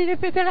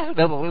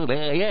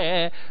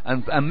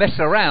 and mess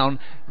around,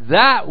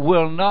 that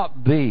will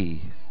not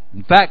be.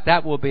 In fact,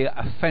 that will be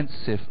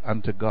offensive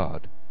unto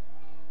God.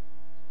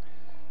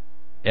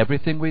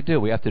 Everything we do,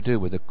 we have to do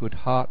with a good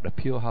heart, a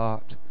pure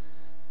heart.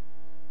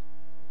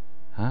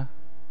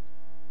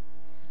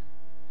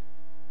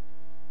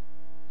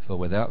 For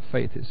without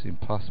faith it's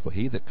impossible.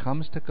 He that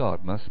comes to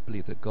God must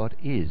believe that God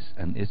is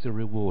and is a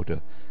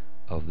rewarder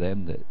of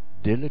them that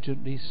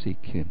diligently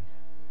seek Him.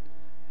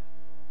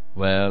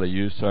 Well, are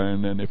you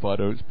saying then if I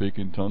don't speak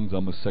in tongues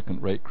I'm a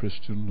second-rate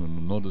Christian and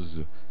I'm not as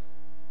a...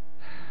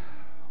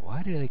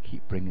 Why do they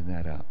keep bringing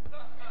that up?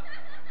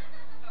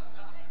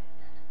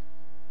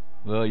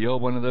 Well, you're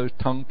one of those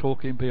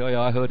tongue-talking people.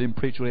 I heard him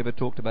preach when he ever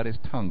talked about his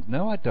tongues.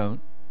 No, I don't.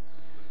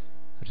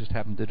 I just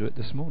happened to do it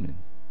this morning.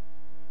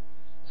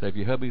 So if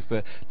you heard me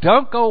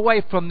don't go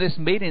away from this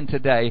meeting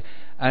today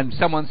and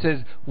someone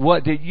says,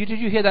 "What did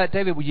you hear that,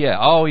 David?" Well, yeah.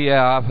 Oh,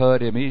 yeah, I've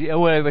heard him. He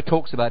ever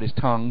talks about his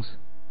tongues.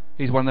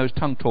 He's one of those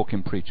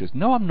tongue-talking preachers.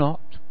 No, I'm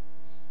not.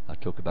 I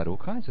talk about all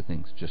kinds of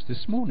things just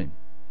this morning.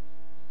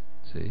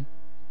 See?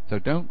 So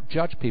don't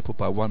judge people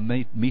by one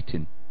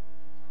meeting.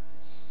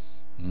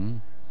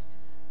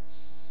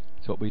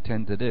 That's what we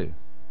tend to do.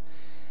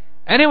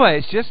 Anyway,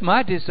 it's just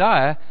my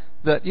desire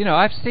that,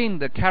 I've seen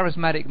the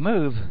charismatic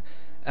move,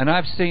 and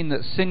I've seen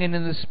that singing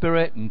in the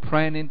Spirit and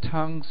praying in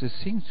tongues, it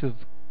seems to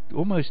have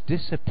almost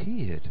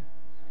disappeared.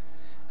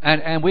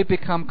 And we've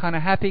become kind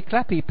of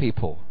happy-clappy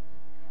people.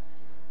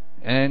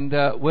 And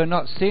we're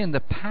not seeing the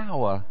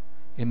power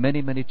in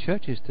many, many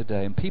churches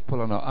today. And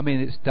people are not. I mean,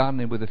 it's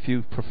done with a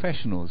few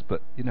professionals,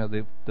 but,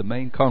 the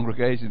main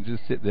congregation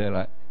just sit there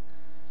like...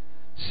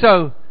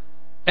 So...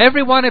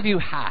 every one of you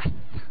hath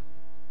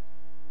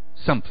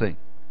something.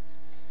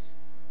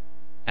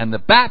 And the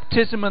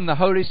baptism and the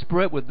Holy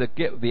Spirit with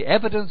the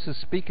evidence of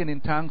speaking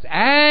in tongues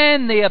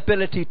and the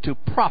ability to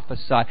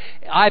prophesy,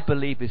 I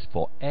believe is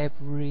for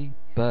every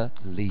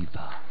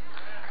believer.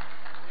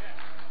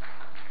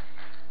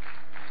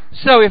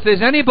 So if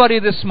there's anybody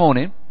this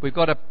morning, we've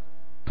got to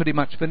pretty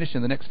much finish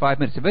in the next 5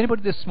 minutes. If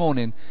anybody this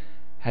morning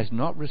has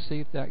not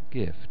received that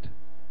gift,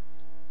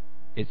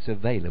 it's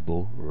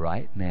available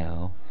right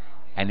now.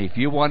 And if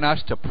you want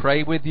us to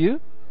pray with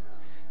you,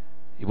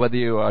 whether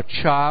you are a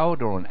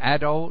child or an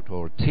adult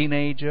or a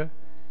teenager,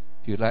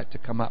 if you'd like to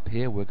come up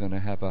here, we're going to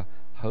have a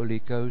Holy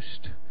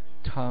Ghost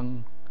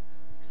tongue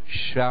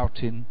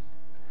shouting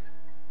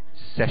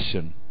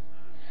session.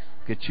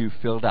 Get you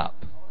filled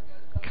up.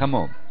 Come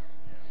on.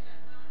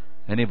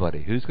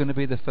 Anybody? Who's going to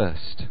be the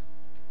first?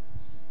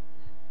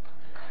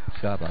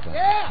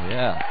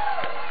 Yeah.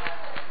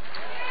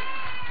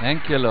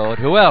 Thank you, Lord.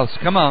 Who else?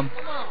 Come on.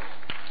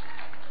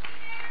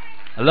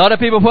 A lot of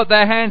people put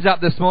their hands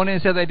up this morning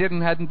and said they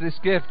didn't have this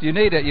gift. You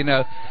need it, You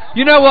know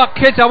what,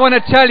 kids? I want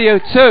to tell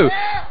you too.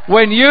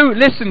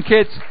 Listen,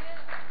 kids.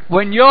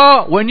 When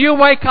you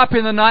wake up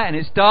in the night and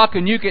it's dark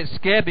and you get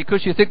scared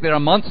because you think there are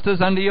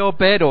monsters under your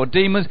bed or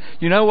demons,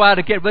 you know how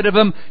to get rid of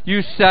them?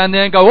 You stand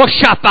there and go, and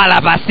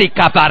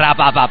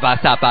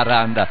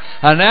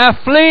they'll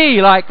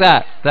flee like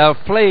that. They'll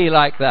flee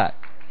like that.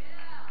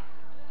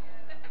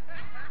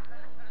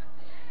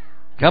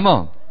 Come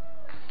on.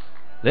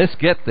 Let's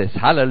get this.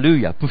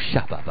 Hallelujah.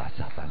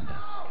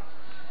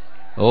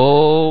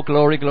 Oh,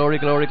 glory, glory,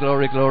 glory,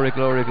 glory, glory,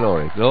 glory,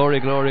 glory. Glory,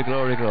 glory,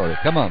 glory, glory.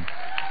 Come on.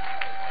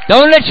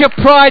 Don't let your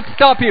pride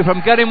stop you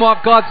from getting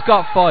what God's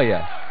got for you.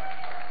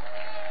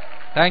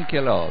 Thank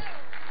you, Lord.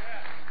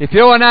 If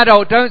you're an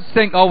adult, don't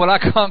think, oh, well, I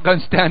can't go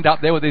and stand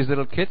up there with these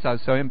little kids.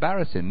 That's so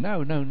embarrassing.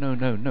 No.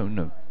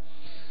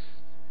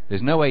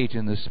 There's no age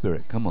in the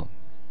Spirit. Come on.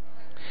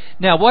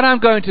 Now, what I'm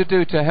going to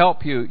do to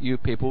help you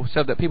people,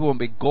 so that people won't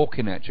be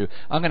gawking at you,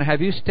 I'm going to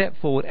have you step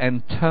forward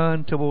and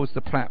turn towards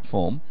the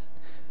platform.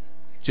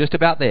 Just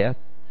about there.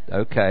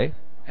 Okay.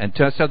 And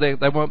turn so they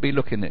won't be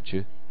looking at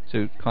you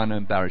to kind of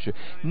embarrass you.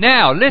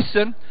 Now,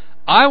 listen.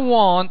 I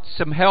want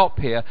some help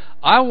here.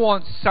 I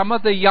want some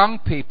of the young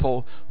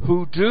people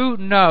who do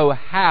know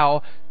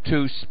how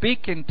to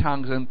speak in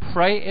tongues and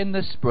pray in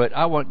the Spirit.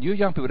 I want you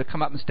young people to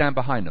come up and stand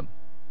behind them,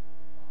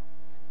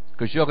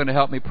 because you're going to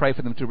help me pray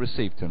for them to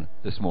receive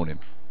this morning.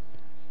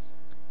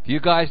 If you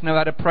guys know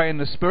how to pray in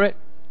the Spirit,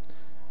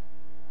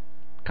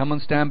 come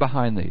and stand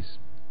behind these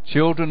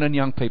children and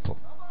young people.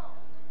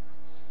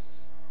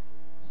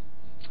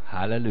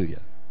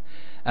 Hallelujah.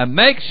 And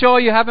make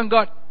sure you haven't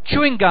got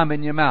chewing gum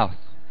in your mouth.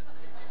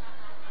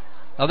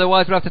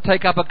 Otherwise we'll have to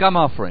take up a gum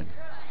offering.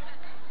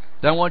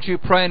 Don't want you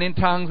praying in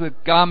tongues with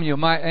gum. You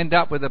might end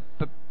up with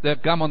the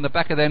gum on the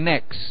back of their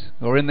necks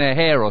or in their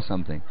hair or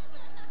something.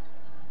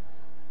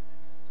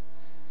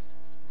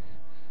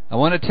 I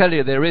want to tell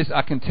you,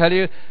 I can tell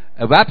you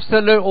of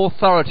absolute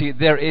authority,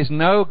 there is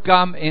no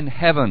gum in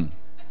heaven.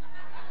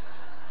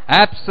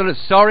 Absolute.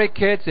 Sorry,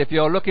 kids, if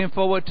you're looking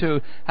forward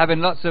to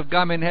having lots of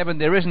gum in heaven,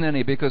 there isn't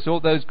any, because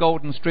all those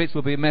golden streets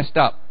will be messed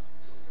up.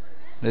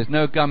 There's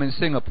no gum in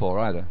Singapore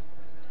either.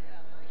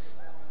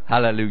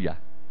 Hallelujah.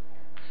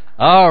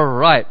 All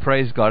right,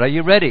 praise God. Are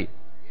you ready?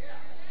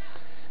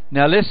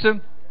 Now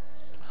listen.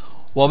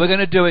 What we're going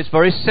to do is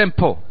very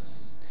simple.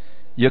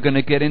 You're going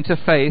to get into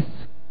faith.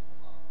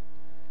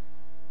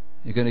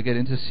 You're going to get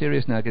into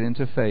serious now. Get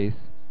into faith.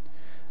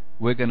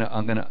 You're going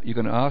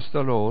to ask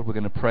the Lord. We're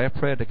going to pray a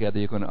prayer together.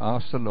 You're going to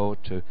ask the Lord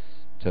to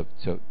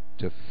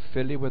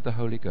fill you with the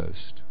Holy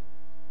Ghost.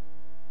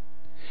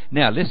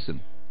 Now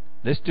listen.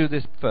 Let's do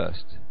this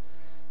first.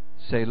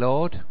 Say,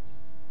 Lord,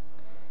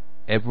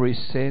 every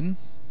sin,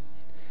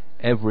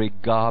 every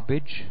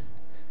garbage,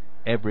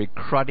 every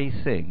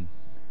cruddy thing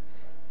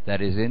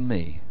that is in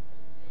me,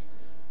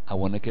 I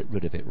want to get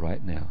rid of it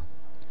right now.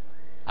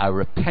 I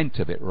repent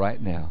of it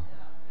right now.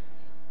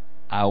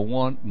 I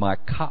want my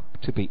cup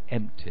to be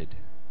emptied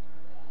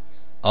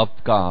of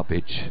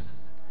garbage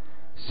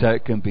so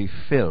it can be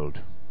filled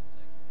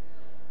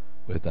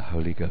with the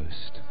Holy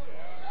Ghost.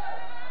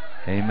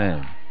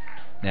 Amen.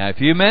 Now,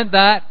 if you meant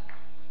that,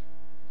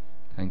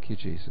 thank you,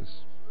 Jesus.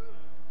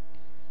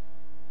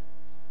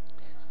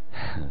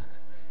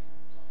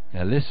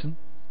 Now listen.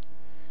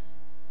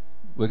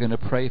 We're going to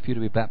pray for you to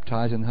be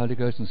baptized in the Holy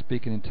Ghost and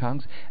speaking in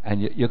tongues,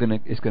 and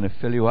it's going to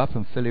fill you up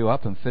and fill you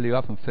up and fill you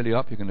up and fill you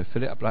up. You're going to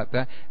fill it up like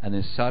that, and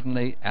then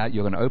suddenly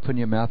you're going to open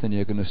your mouth and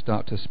you're going to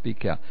start to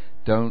speak out.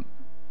 Not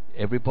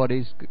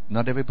everybody's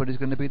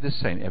going to be the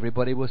same.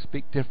 Everybody will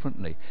speak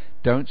differently.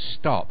 Don't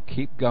stop.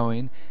 Keep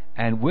going,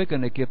 and we're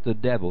going to give the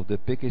devil the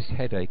biggest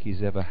headache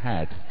he's ever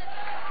had.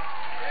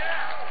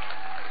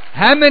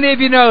 How many of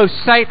you know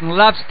Satan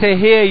loves to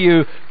hear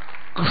you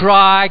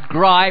cry,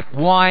 gripe,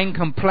 whine,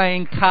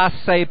 complain, cuss,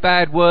 say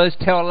bad words,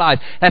 tell lies?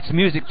 That's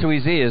music to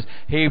his ears.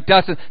 He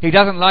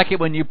doesn't like it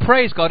when you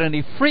praise God, and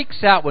he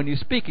freaks out when you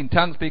speak in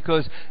tongues,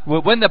 because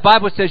when the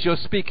Bible says you're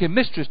speaking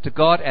mysteries to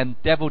God, and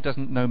the devil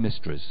doesn't know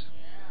mysteries.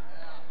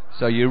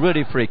 So you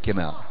really freak him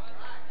out.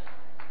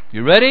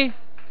 You ready?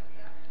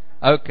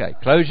 Okay,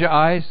 close your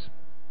eyes.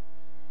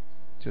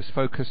 Just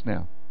focus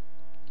now.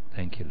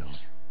 Thank you, Lord.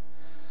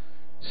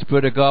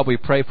 Spirit of God, we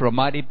pray for a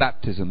mighty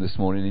baptism this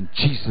morning in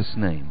Jesus'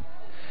 name.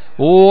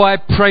 Oh, I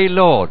pray,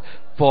 Lord,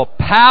 for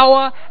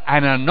power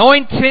and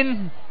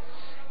anointing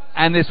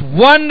and this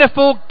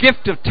wonderful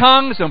gift of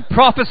tongues and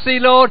prophecy,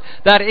 Lord,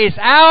 that is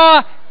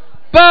our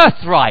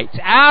birthright,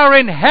 our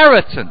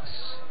inheritance.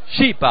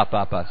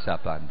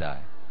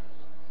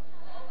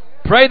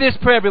 Pray this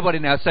prayer, everybody,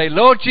 now. Say,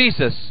 Lord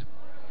Jesus,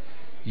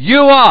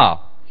 you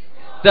are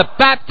the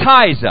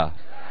baptizer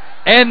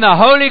in the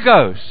Holy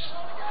Ghost.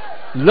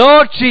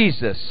 Lord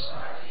Jesus,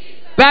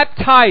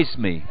 baptize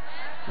me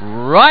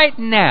right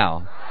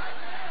now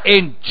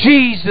in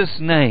Jesus'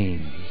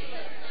 name.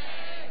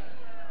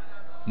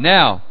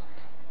 Now,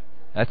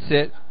 that's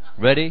it.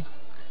 Ready?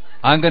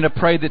 I'm going to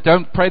pray that.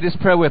 Don't pray this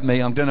prayer with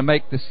me. I'm going to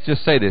make this.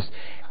 Just say this.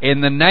 In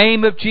the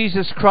name of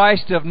Jesus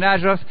Christ of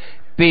Nazareth,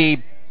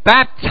 be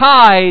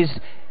baptized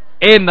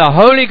in the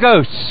Holy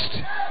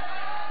Ghost.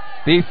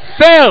 Be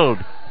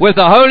filled with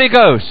the Holy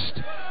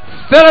Ghost.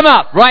 Fill them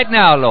up right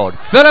now, Lord.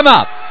 Fill them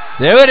up.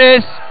 There it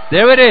is.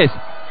 There it is.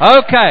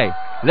 Okay.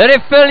 Let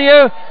it fill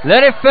you.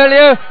 Let it fill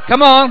you.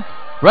 Come on.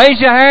 Raise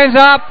your hands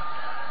up.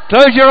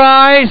 Close your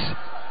eyes.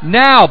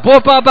 Now.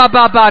 Begin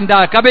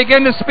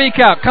to speak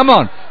out. Come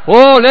on.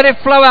 Oh, let it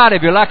flow out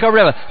of you like a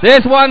river.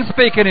 There's one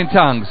speaking in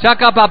tongues. There's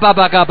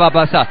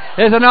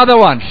another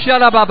one.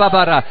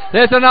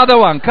 There's another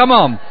one. Come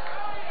on.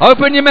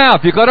 Open your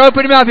mouth. You've got to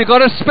open your mouth. You've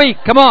got to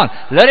speak. Come on.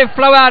 Let it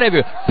flow out of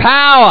you.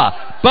 Power.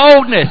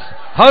 Boldness.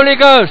 Holy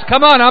Ghost,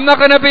 come on, I'm not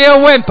going to be a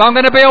wimp, I'm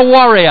going to be a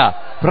warrior.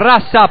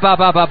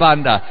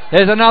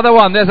 There's another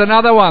one, there's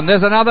another one,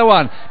 there's another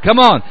one. Come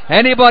on,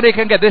 anybody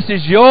can get, this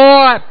is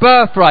your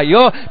birthright,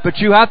 but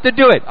you have to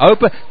do it.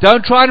 Open,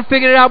 don't try and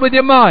figure it out with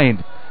your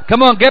mind.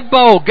 Come on, get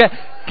bold,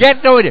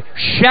 get doing it.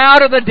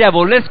 Shout at the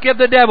devil, let's give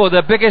the devil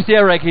the biggest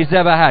earache he's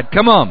ever had.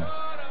 Come on.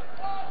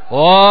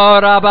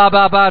 Ora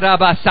baba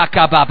baba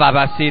saka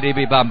baba siri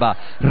bibamba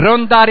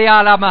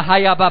rundariala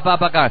mahaya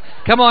baba.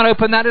 Come on,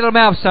 open that little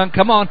mouth, son.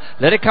 Come on,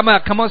 let it come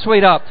out. Come on,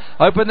 sweetheart,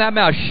 open that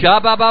mouth.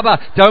 Shaba baba.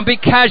 Don't be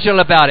casual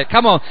about it.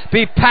 Come on,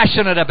 be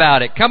passionate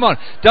about it. Come on,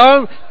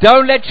 don't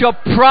let your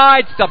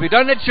pride stop you.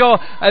 Don't let your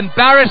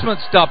embarrassment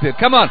stop you.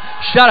 Come on,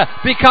 shut up.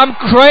 Become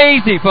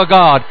crazy for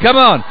God. Come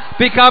on,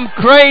 become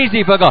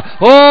crazy for God.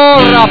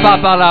 Oh,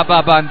 rababa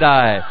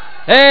babandai.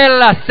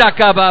 Ella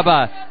saka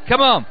baba.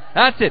 Come on,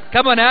 that's it.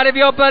 Come on, out of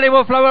your belly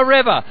will flow a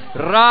river.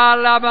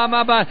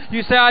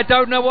 You say, I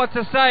don't know what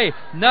to say.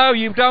 No,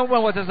 you don't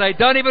know what to say.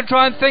 Don't even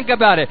try and think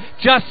about it.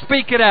 Just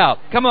speak it out.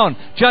 Come on,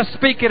 just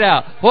speak it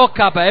out.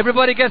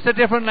 Everybody gets a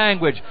different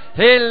language.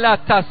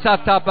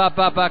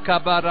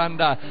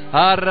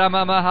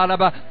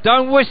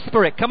 Don't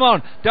whisper it. Come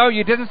on.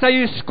 You didn't say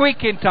you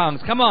squeak in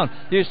tongues. Come on,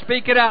 you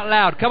speak it out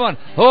loud. Come on.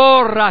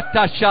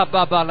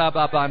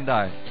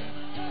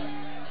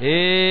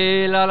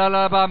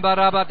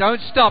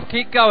 Don't stop,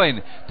 keep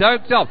going.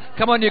 Don't stop.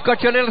 Come on, you've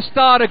got your little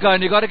starter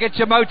going. You've got to get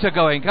your motor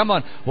going. Come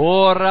on.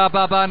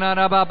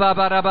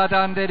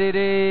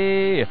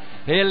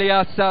 There's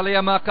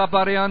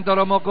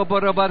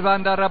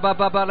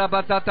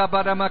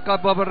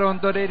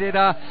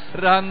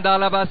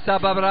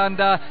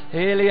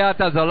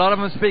a lot of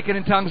them speaking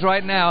in tongues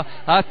right now.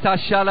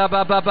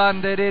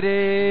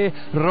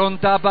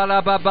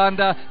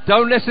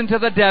 Don't listen to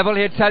the devil.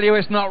 He'll tell you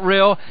it's not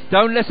real.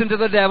 Don't listen to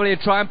the devil. He'll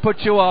try and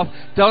put you off.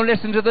 Don't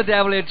listen to the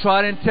devil. He'll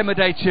try and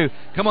intimidate you.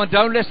 Come on,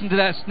 don't listen to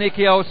that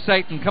sneaky old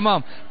Satan. Come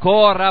on.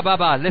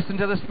 Listen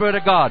to the Spirit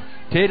of God.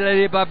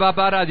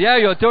 Yeah,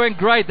 you're doing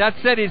great. That's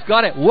it. He's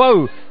got it.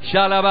 Whoa.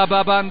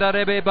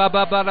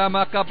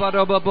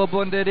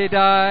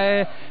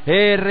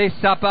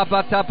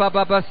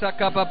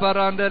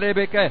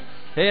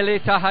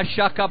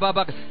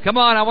 Come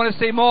on, I want to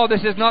see more.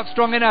 This is not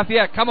strong enough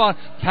yet. Come on.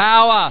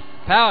 Power.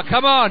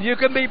 Come on. You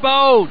can be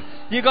bold.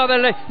 You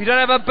don't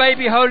have a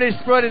baby Holy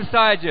Spirit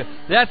inside you.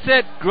 That's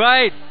it.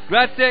 Great.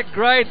 That's it.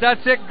 Great.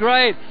 That's it.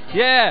 Great.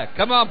 Yeah.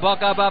 Come on.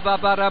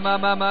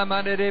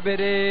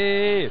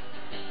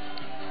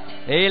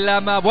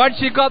 Once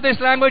you've got this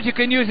language, you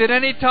can use it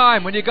any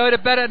time. When you go to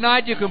bed at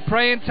night, you can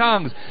pray in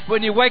tongues.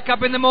 When you wake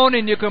up in the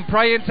morning, you can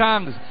pray in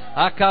tongues.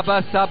 When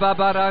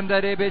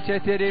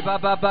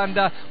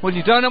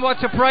you don't know what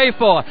to pray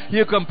for,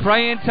 you can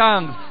pray in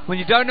tongues. When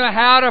you don't know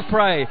how to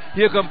pray,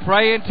 you can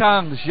pray in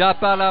tongues.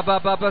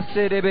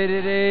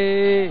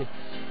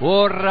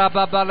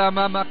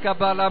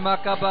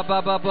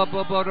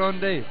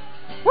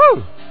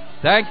 Woo!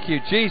 Thank you,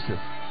 Jesus.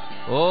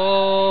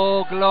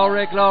 Oh,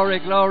 glory, glory,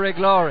 glory,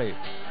 glory.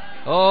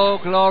 Oh,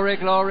 glory,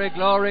 glory,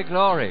 glory,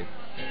 glory.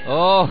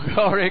 Oh,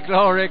 glory,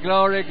 glory,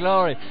 glory,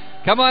 glory.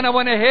 Come on, I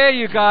want to hear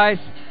you guys.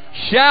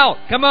 Shout,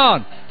 come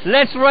on.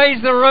 Let's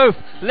raise the roof.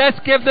 Let's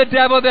give the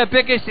devil the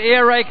biggest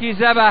earache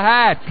he's ever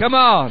had. Come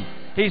on.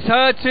 He's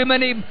heard too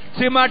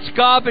much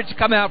garbage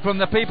come out from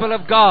the people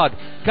of God.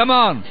 Come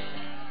on.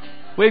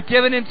 We've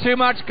given him too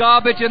much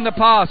garbage in the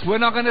past. We're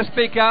not going to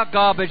speak out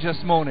garbage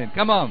this morning.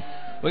 Come on.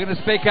 We're going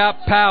to speak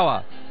out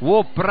power.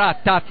 Woo!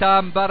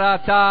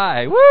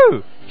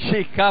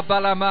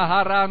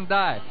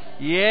 Shikabalamaharandai.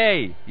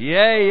 Yay!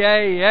 Yay!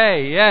 Yay!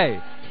 Yay! Yay!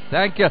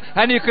 Thank you.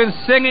 And you can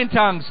sing in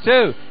tongues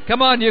too.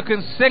 Come on, you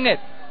can sing it.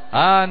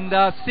 And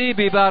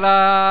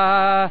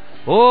sibibala.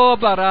 Oh,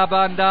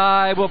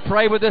 barabandai. We'll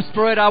pray with the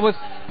Spirit. I will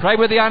pray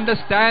with the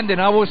understanding.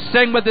 I will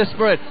sing with the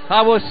Spirit.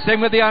 I will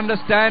sing with the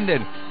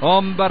understanding.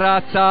 Om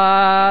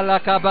barata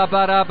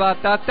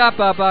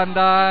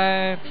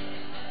lakababarabatatapabandai.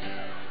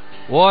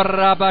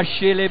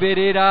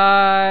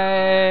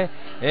 Warabashilibiridai.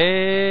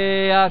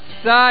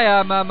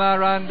 Asaya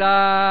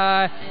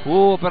mamarandai.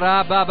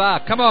 Ubrababa.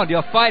 Come on,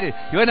 you're fighting.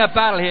 You're in a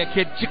battle here,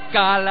 kid.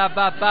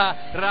 Chikalababa.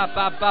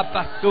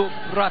 Rabababa.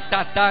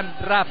 Supratatan.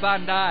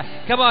 Rabandai.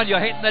 Come on,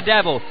 you're hitting the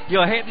devil.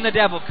 You're hitting the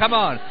devil. Come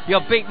on.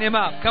 You're beating him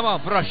up. Come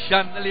on.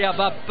 Brashandalia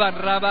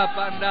baban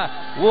rababanda.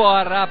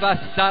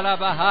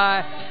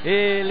 Warabasalabahai.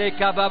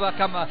 Ilikababa.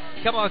 Come on.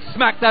 Come on,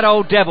 smack that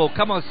old devil.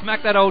 Come on,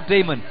 smack that old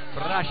demon.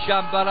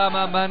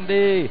 Brashambalama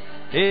mandi.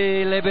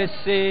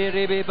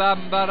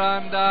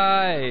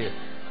 Ilebesiribibambarandai.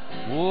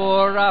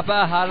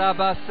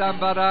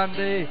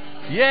 Urabahalabassambarandi.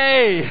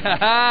 Yay!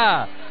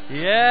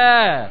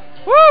 Yeah!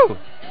 Woo!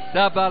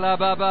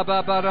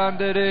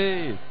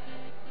 Sabalabababarandiri.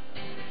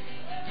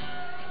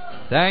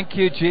 Thank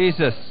you,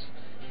 Jesus.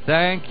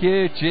 Thank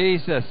you,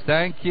 Jesus.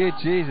 Thank you,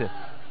 Jesus.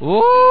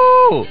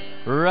 Woo!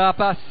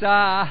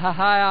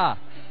 Rapasahaya.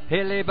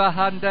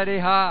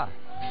 Hilibahandariha.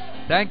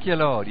 Thank you,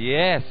 Lord.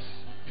 Yes.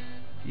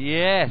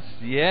 Yes,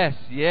 yes,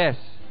 yes.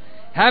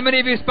 How many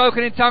of you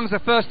spoken in tongues the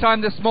first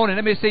time this morning?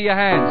 Let me see your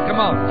hands. Come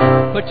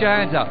on. Put your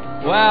hands up.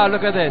 Wow,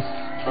 look at this.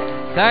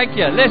 Thank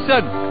you.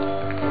 Listen.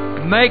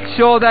 Make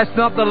sure that's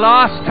not the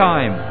last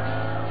time.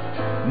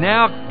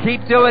 Now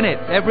keep doing it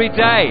every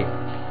day.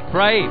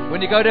 Pray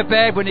when you go to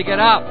bed, when you get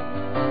up.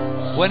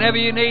 Whenever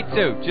you need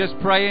to. Just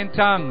pray in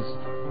tongues.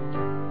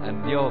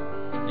 And you'll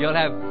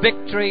have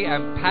victory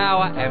and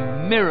power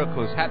and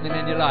miracles happening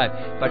in your life.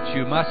 But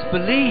you must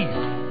believe.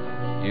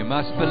 You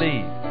must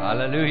believe.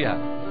 Hallelujah.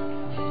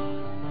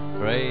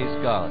 Praise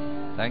God.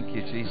 Thank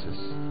you, Jesus.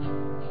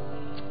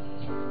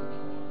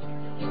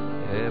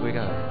 Here we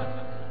go.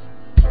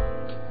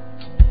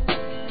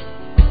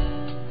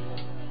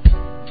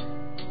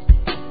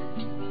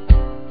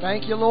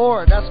 Thank you,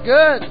 Lord. That's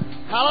good.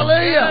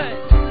 Hallelujah.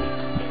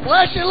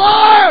 Bless you,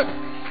 Lord.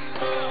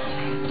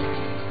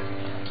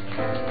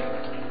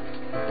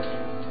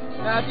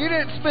 Now, if you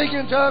didn't speak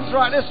in tongues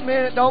right this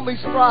minute, don't be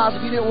surprised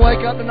if you didn't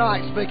wake up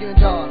tonight speaking in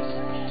tongues.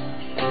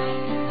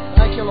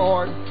 Thank you,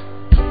 Lord.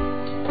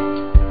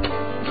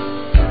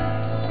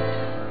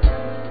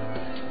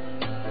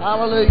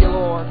 Hallelujah,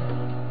 Lord.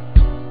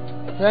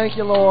 Thank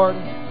you, Lord.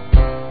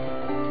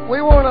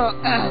 We want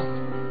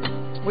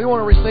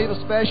to receive a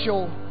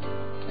special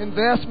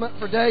investment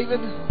for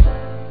David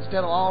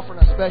instead of offering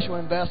a special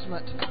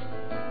investment.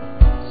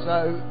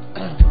 So,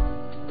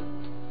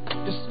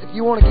 just if if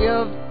you want to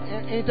give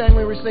anything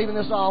we receive in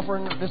this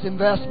offering, this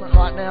investment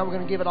right now, we're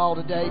going to give it all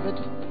to David.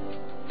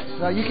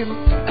 So you can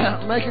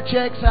make your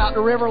checks out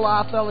to River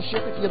Life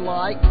Fellowship if you'd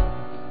like.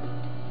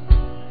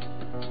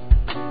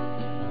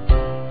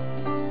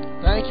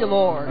 Thank you,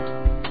 Lord.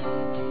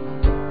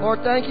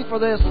 Lord, thank you for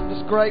this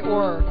great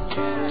word.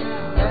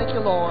 Thank you,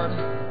 Lord.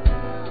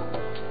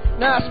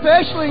 Now,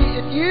 especially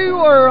if you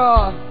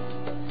are,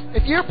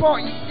 if you're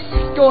part, you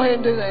go ahead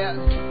and do that.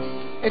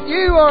 If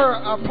you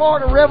are a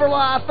part of River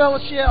Life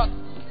Fellowship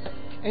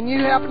and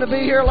you happen to be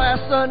here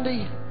last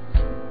Sunday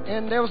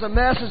and there was a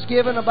message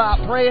given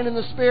about praying in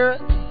the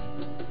Spirit,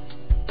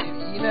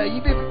 you know,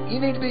 you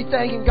need to be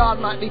thinking God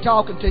might be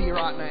talking to you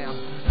right now.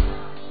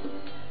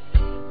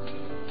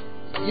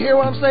 You hear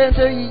what I'm saying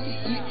to you?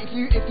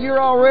 If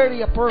you're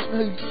already a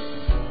person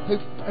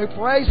who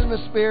prays in the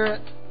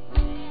Spirit,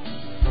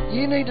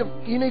 you need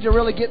to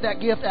really get that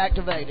gift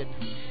activated.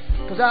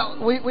 Because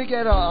we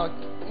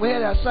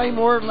had that same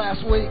word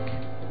last week,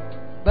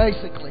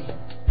 basically.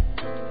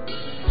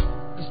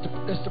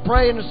 It's to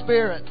pray in the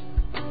Spirit.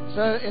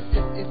 So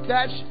if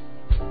that's,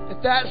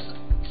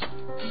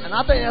 and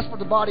I think that's for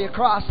the body of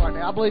Christ right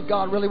now. I believe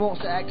God really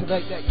wants to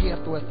activate that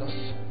gift with us.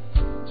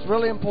 It's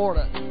really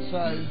important.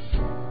 So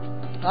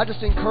I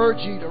just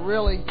encourage you to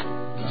really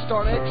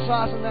start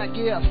exercising that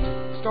gift.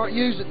 Start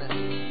using it.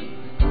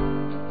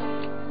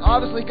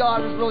 Obviously,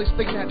 God is really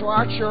speaking that to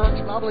our church,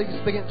 and I believe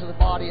He's speaking to the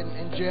body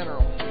in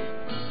general.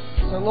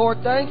 So,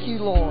 Lord, thank you,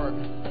 Lord.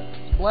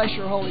 Bless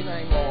your holy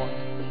name, Lord.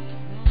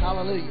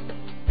 Hallelujah.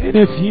 And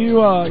if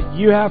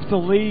you have to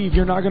leave,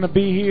 you're not going to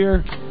be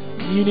here,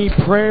 you need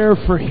prayer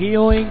for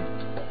healing,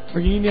 or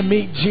you need to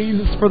meet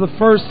Jesus for the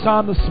first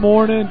time this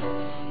morning,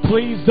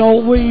 please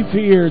don't leave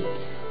here.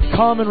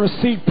 Come and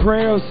receive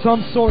prayer of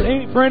some sort,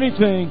 for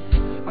anything.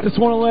 I just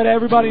want to let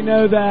everybody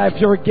know that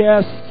if you're a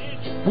guest,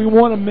 we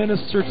want to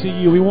minister to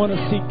you. We want to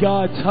see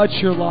God touch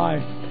your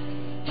life,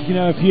 you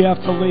know, if you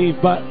have to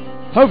leave. But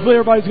hopefully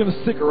everybody's going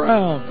to stick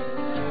around.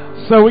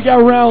 So we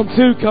got round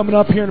 2 coming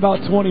up here in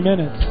about 20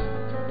 minutes.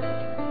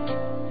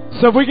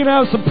 So if we can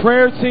have some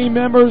prayer team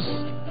members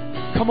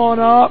come on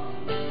up,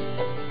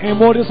 and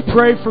we'll just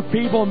pray for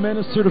people and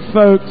minister to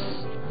folks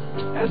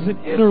as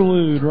an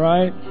interlude,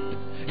 right?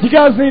 You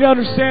guys need to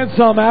understand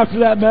something. After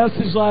that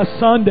message last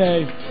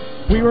Sunday,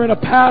 we were in a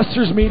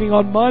pastor's meeting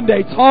on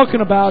Monday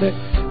talking about it,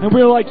 and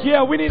we were like,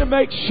 yeah, we need to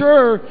make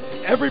sure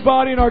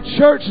everybody in our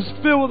church is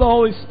filled with the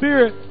Holy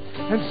Spirit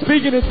and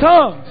speaking in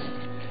tongues.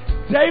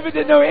 David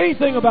didn't know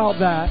anything about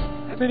that,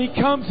 and then he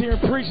comes here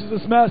and preaches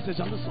this message.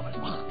 I'm just like,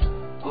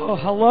 oh,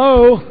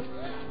 hello.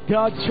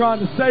 God's trying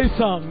to say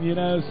something, you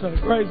know, so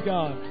praise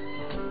God.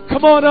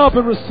 Come on up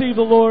and receive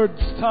the Lord's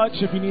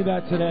touch if you need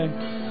that today.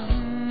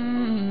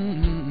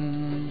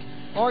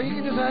 Or you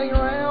can just hang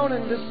around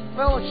and just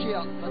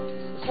fellowship.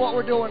 That's what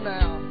we're doing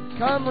now.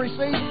 Come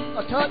receive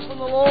a touch from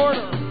the Lord.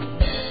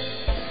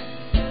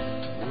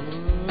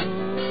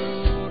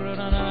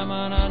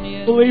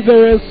 I believe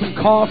there is some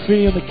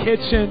coffee in the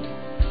kitchen.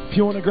 If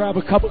you want to grab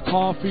a cup of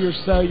coffee or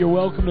so, you're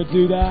welcome to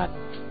do that.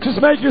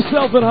 Just make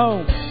yourself at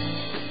home.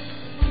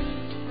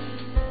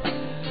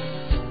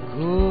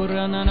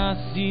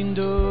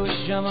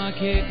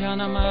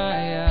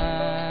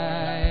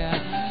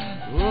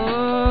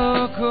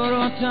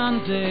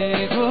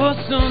 Korotante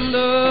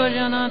kosondo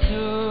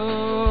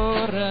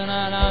janatura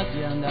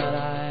nanati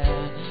andarai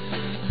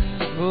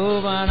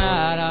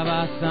ubanara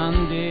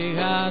basandi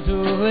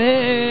gatue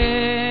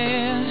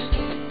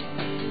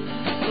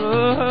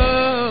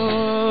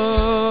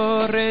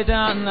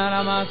redanna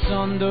la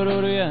masonduru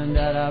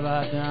andara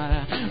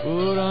bataya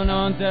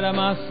uronon tera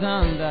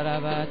masandara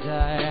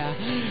bataya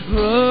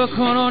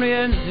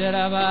konorente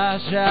la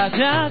basha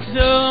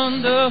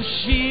tasondo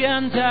shi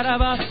andara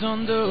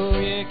basondo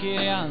yeki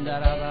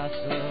andara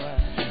baso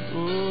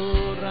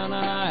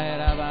urana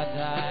era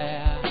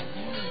bataya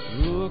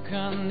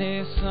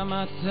ukande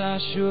samata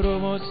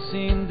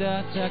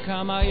shurumutsinda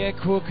takama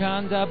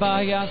yekukanda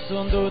baya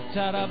sondo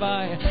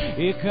tarabaya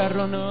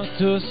ikarono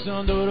tu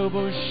sonduru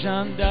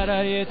bushandara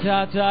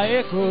yetata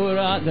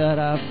ekura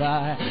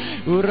darabaya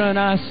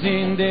urana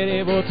sindere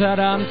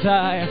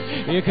botarantaya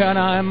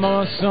ikana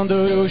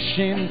emosonduru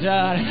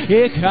shindar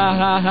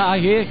ikaha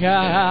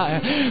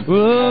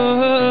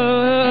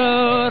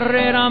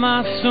rena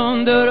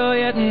masonduru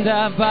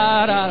yenda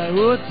bara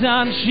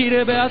utan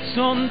shirebe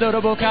sonduru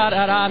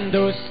bokararando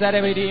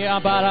Serevidia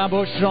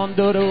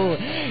Baraboshonduru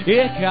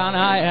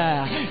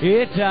Ikanaya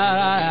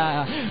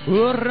Itara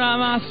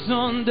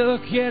Uramasondo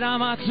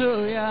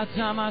Kiramatuya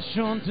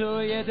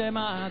Tamashuntu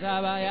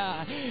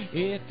Yedemadabaya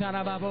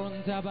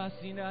Itarababunta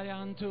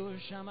Basinayantu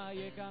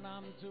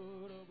Shamayekanam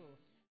Turubu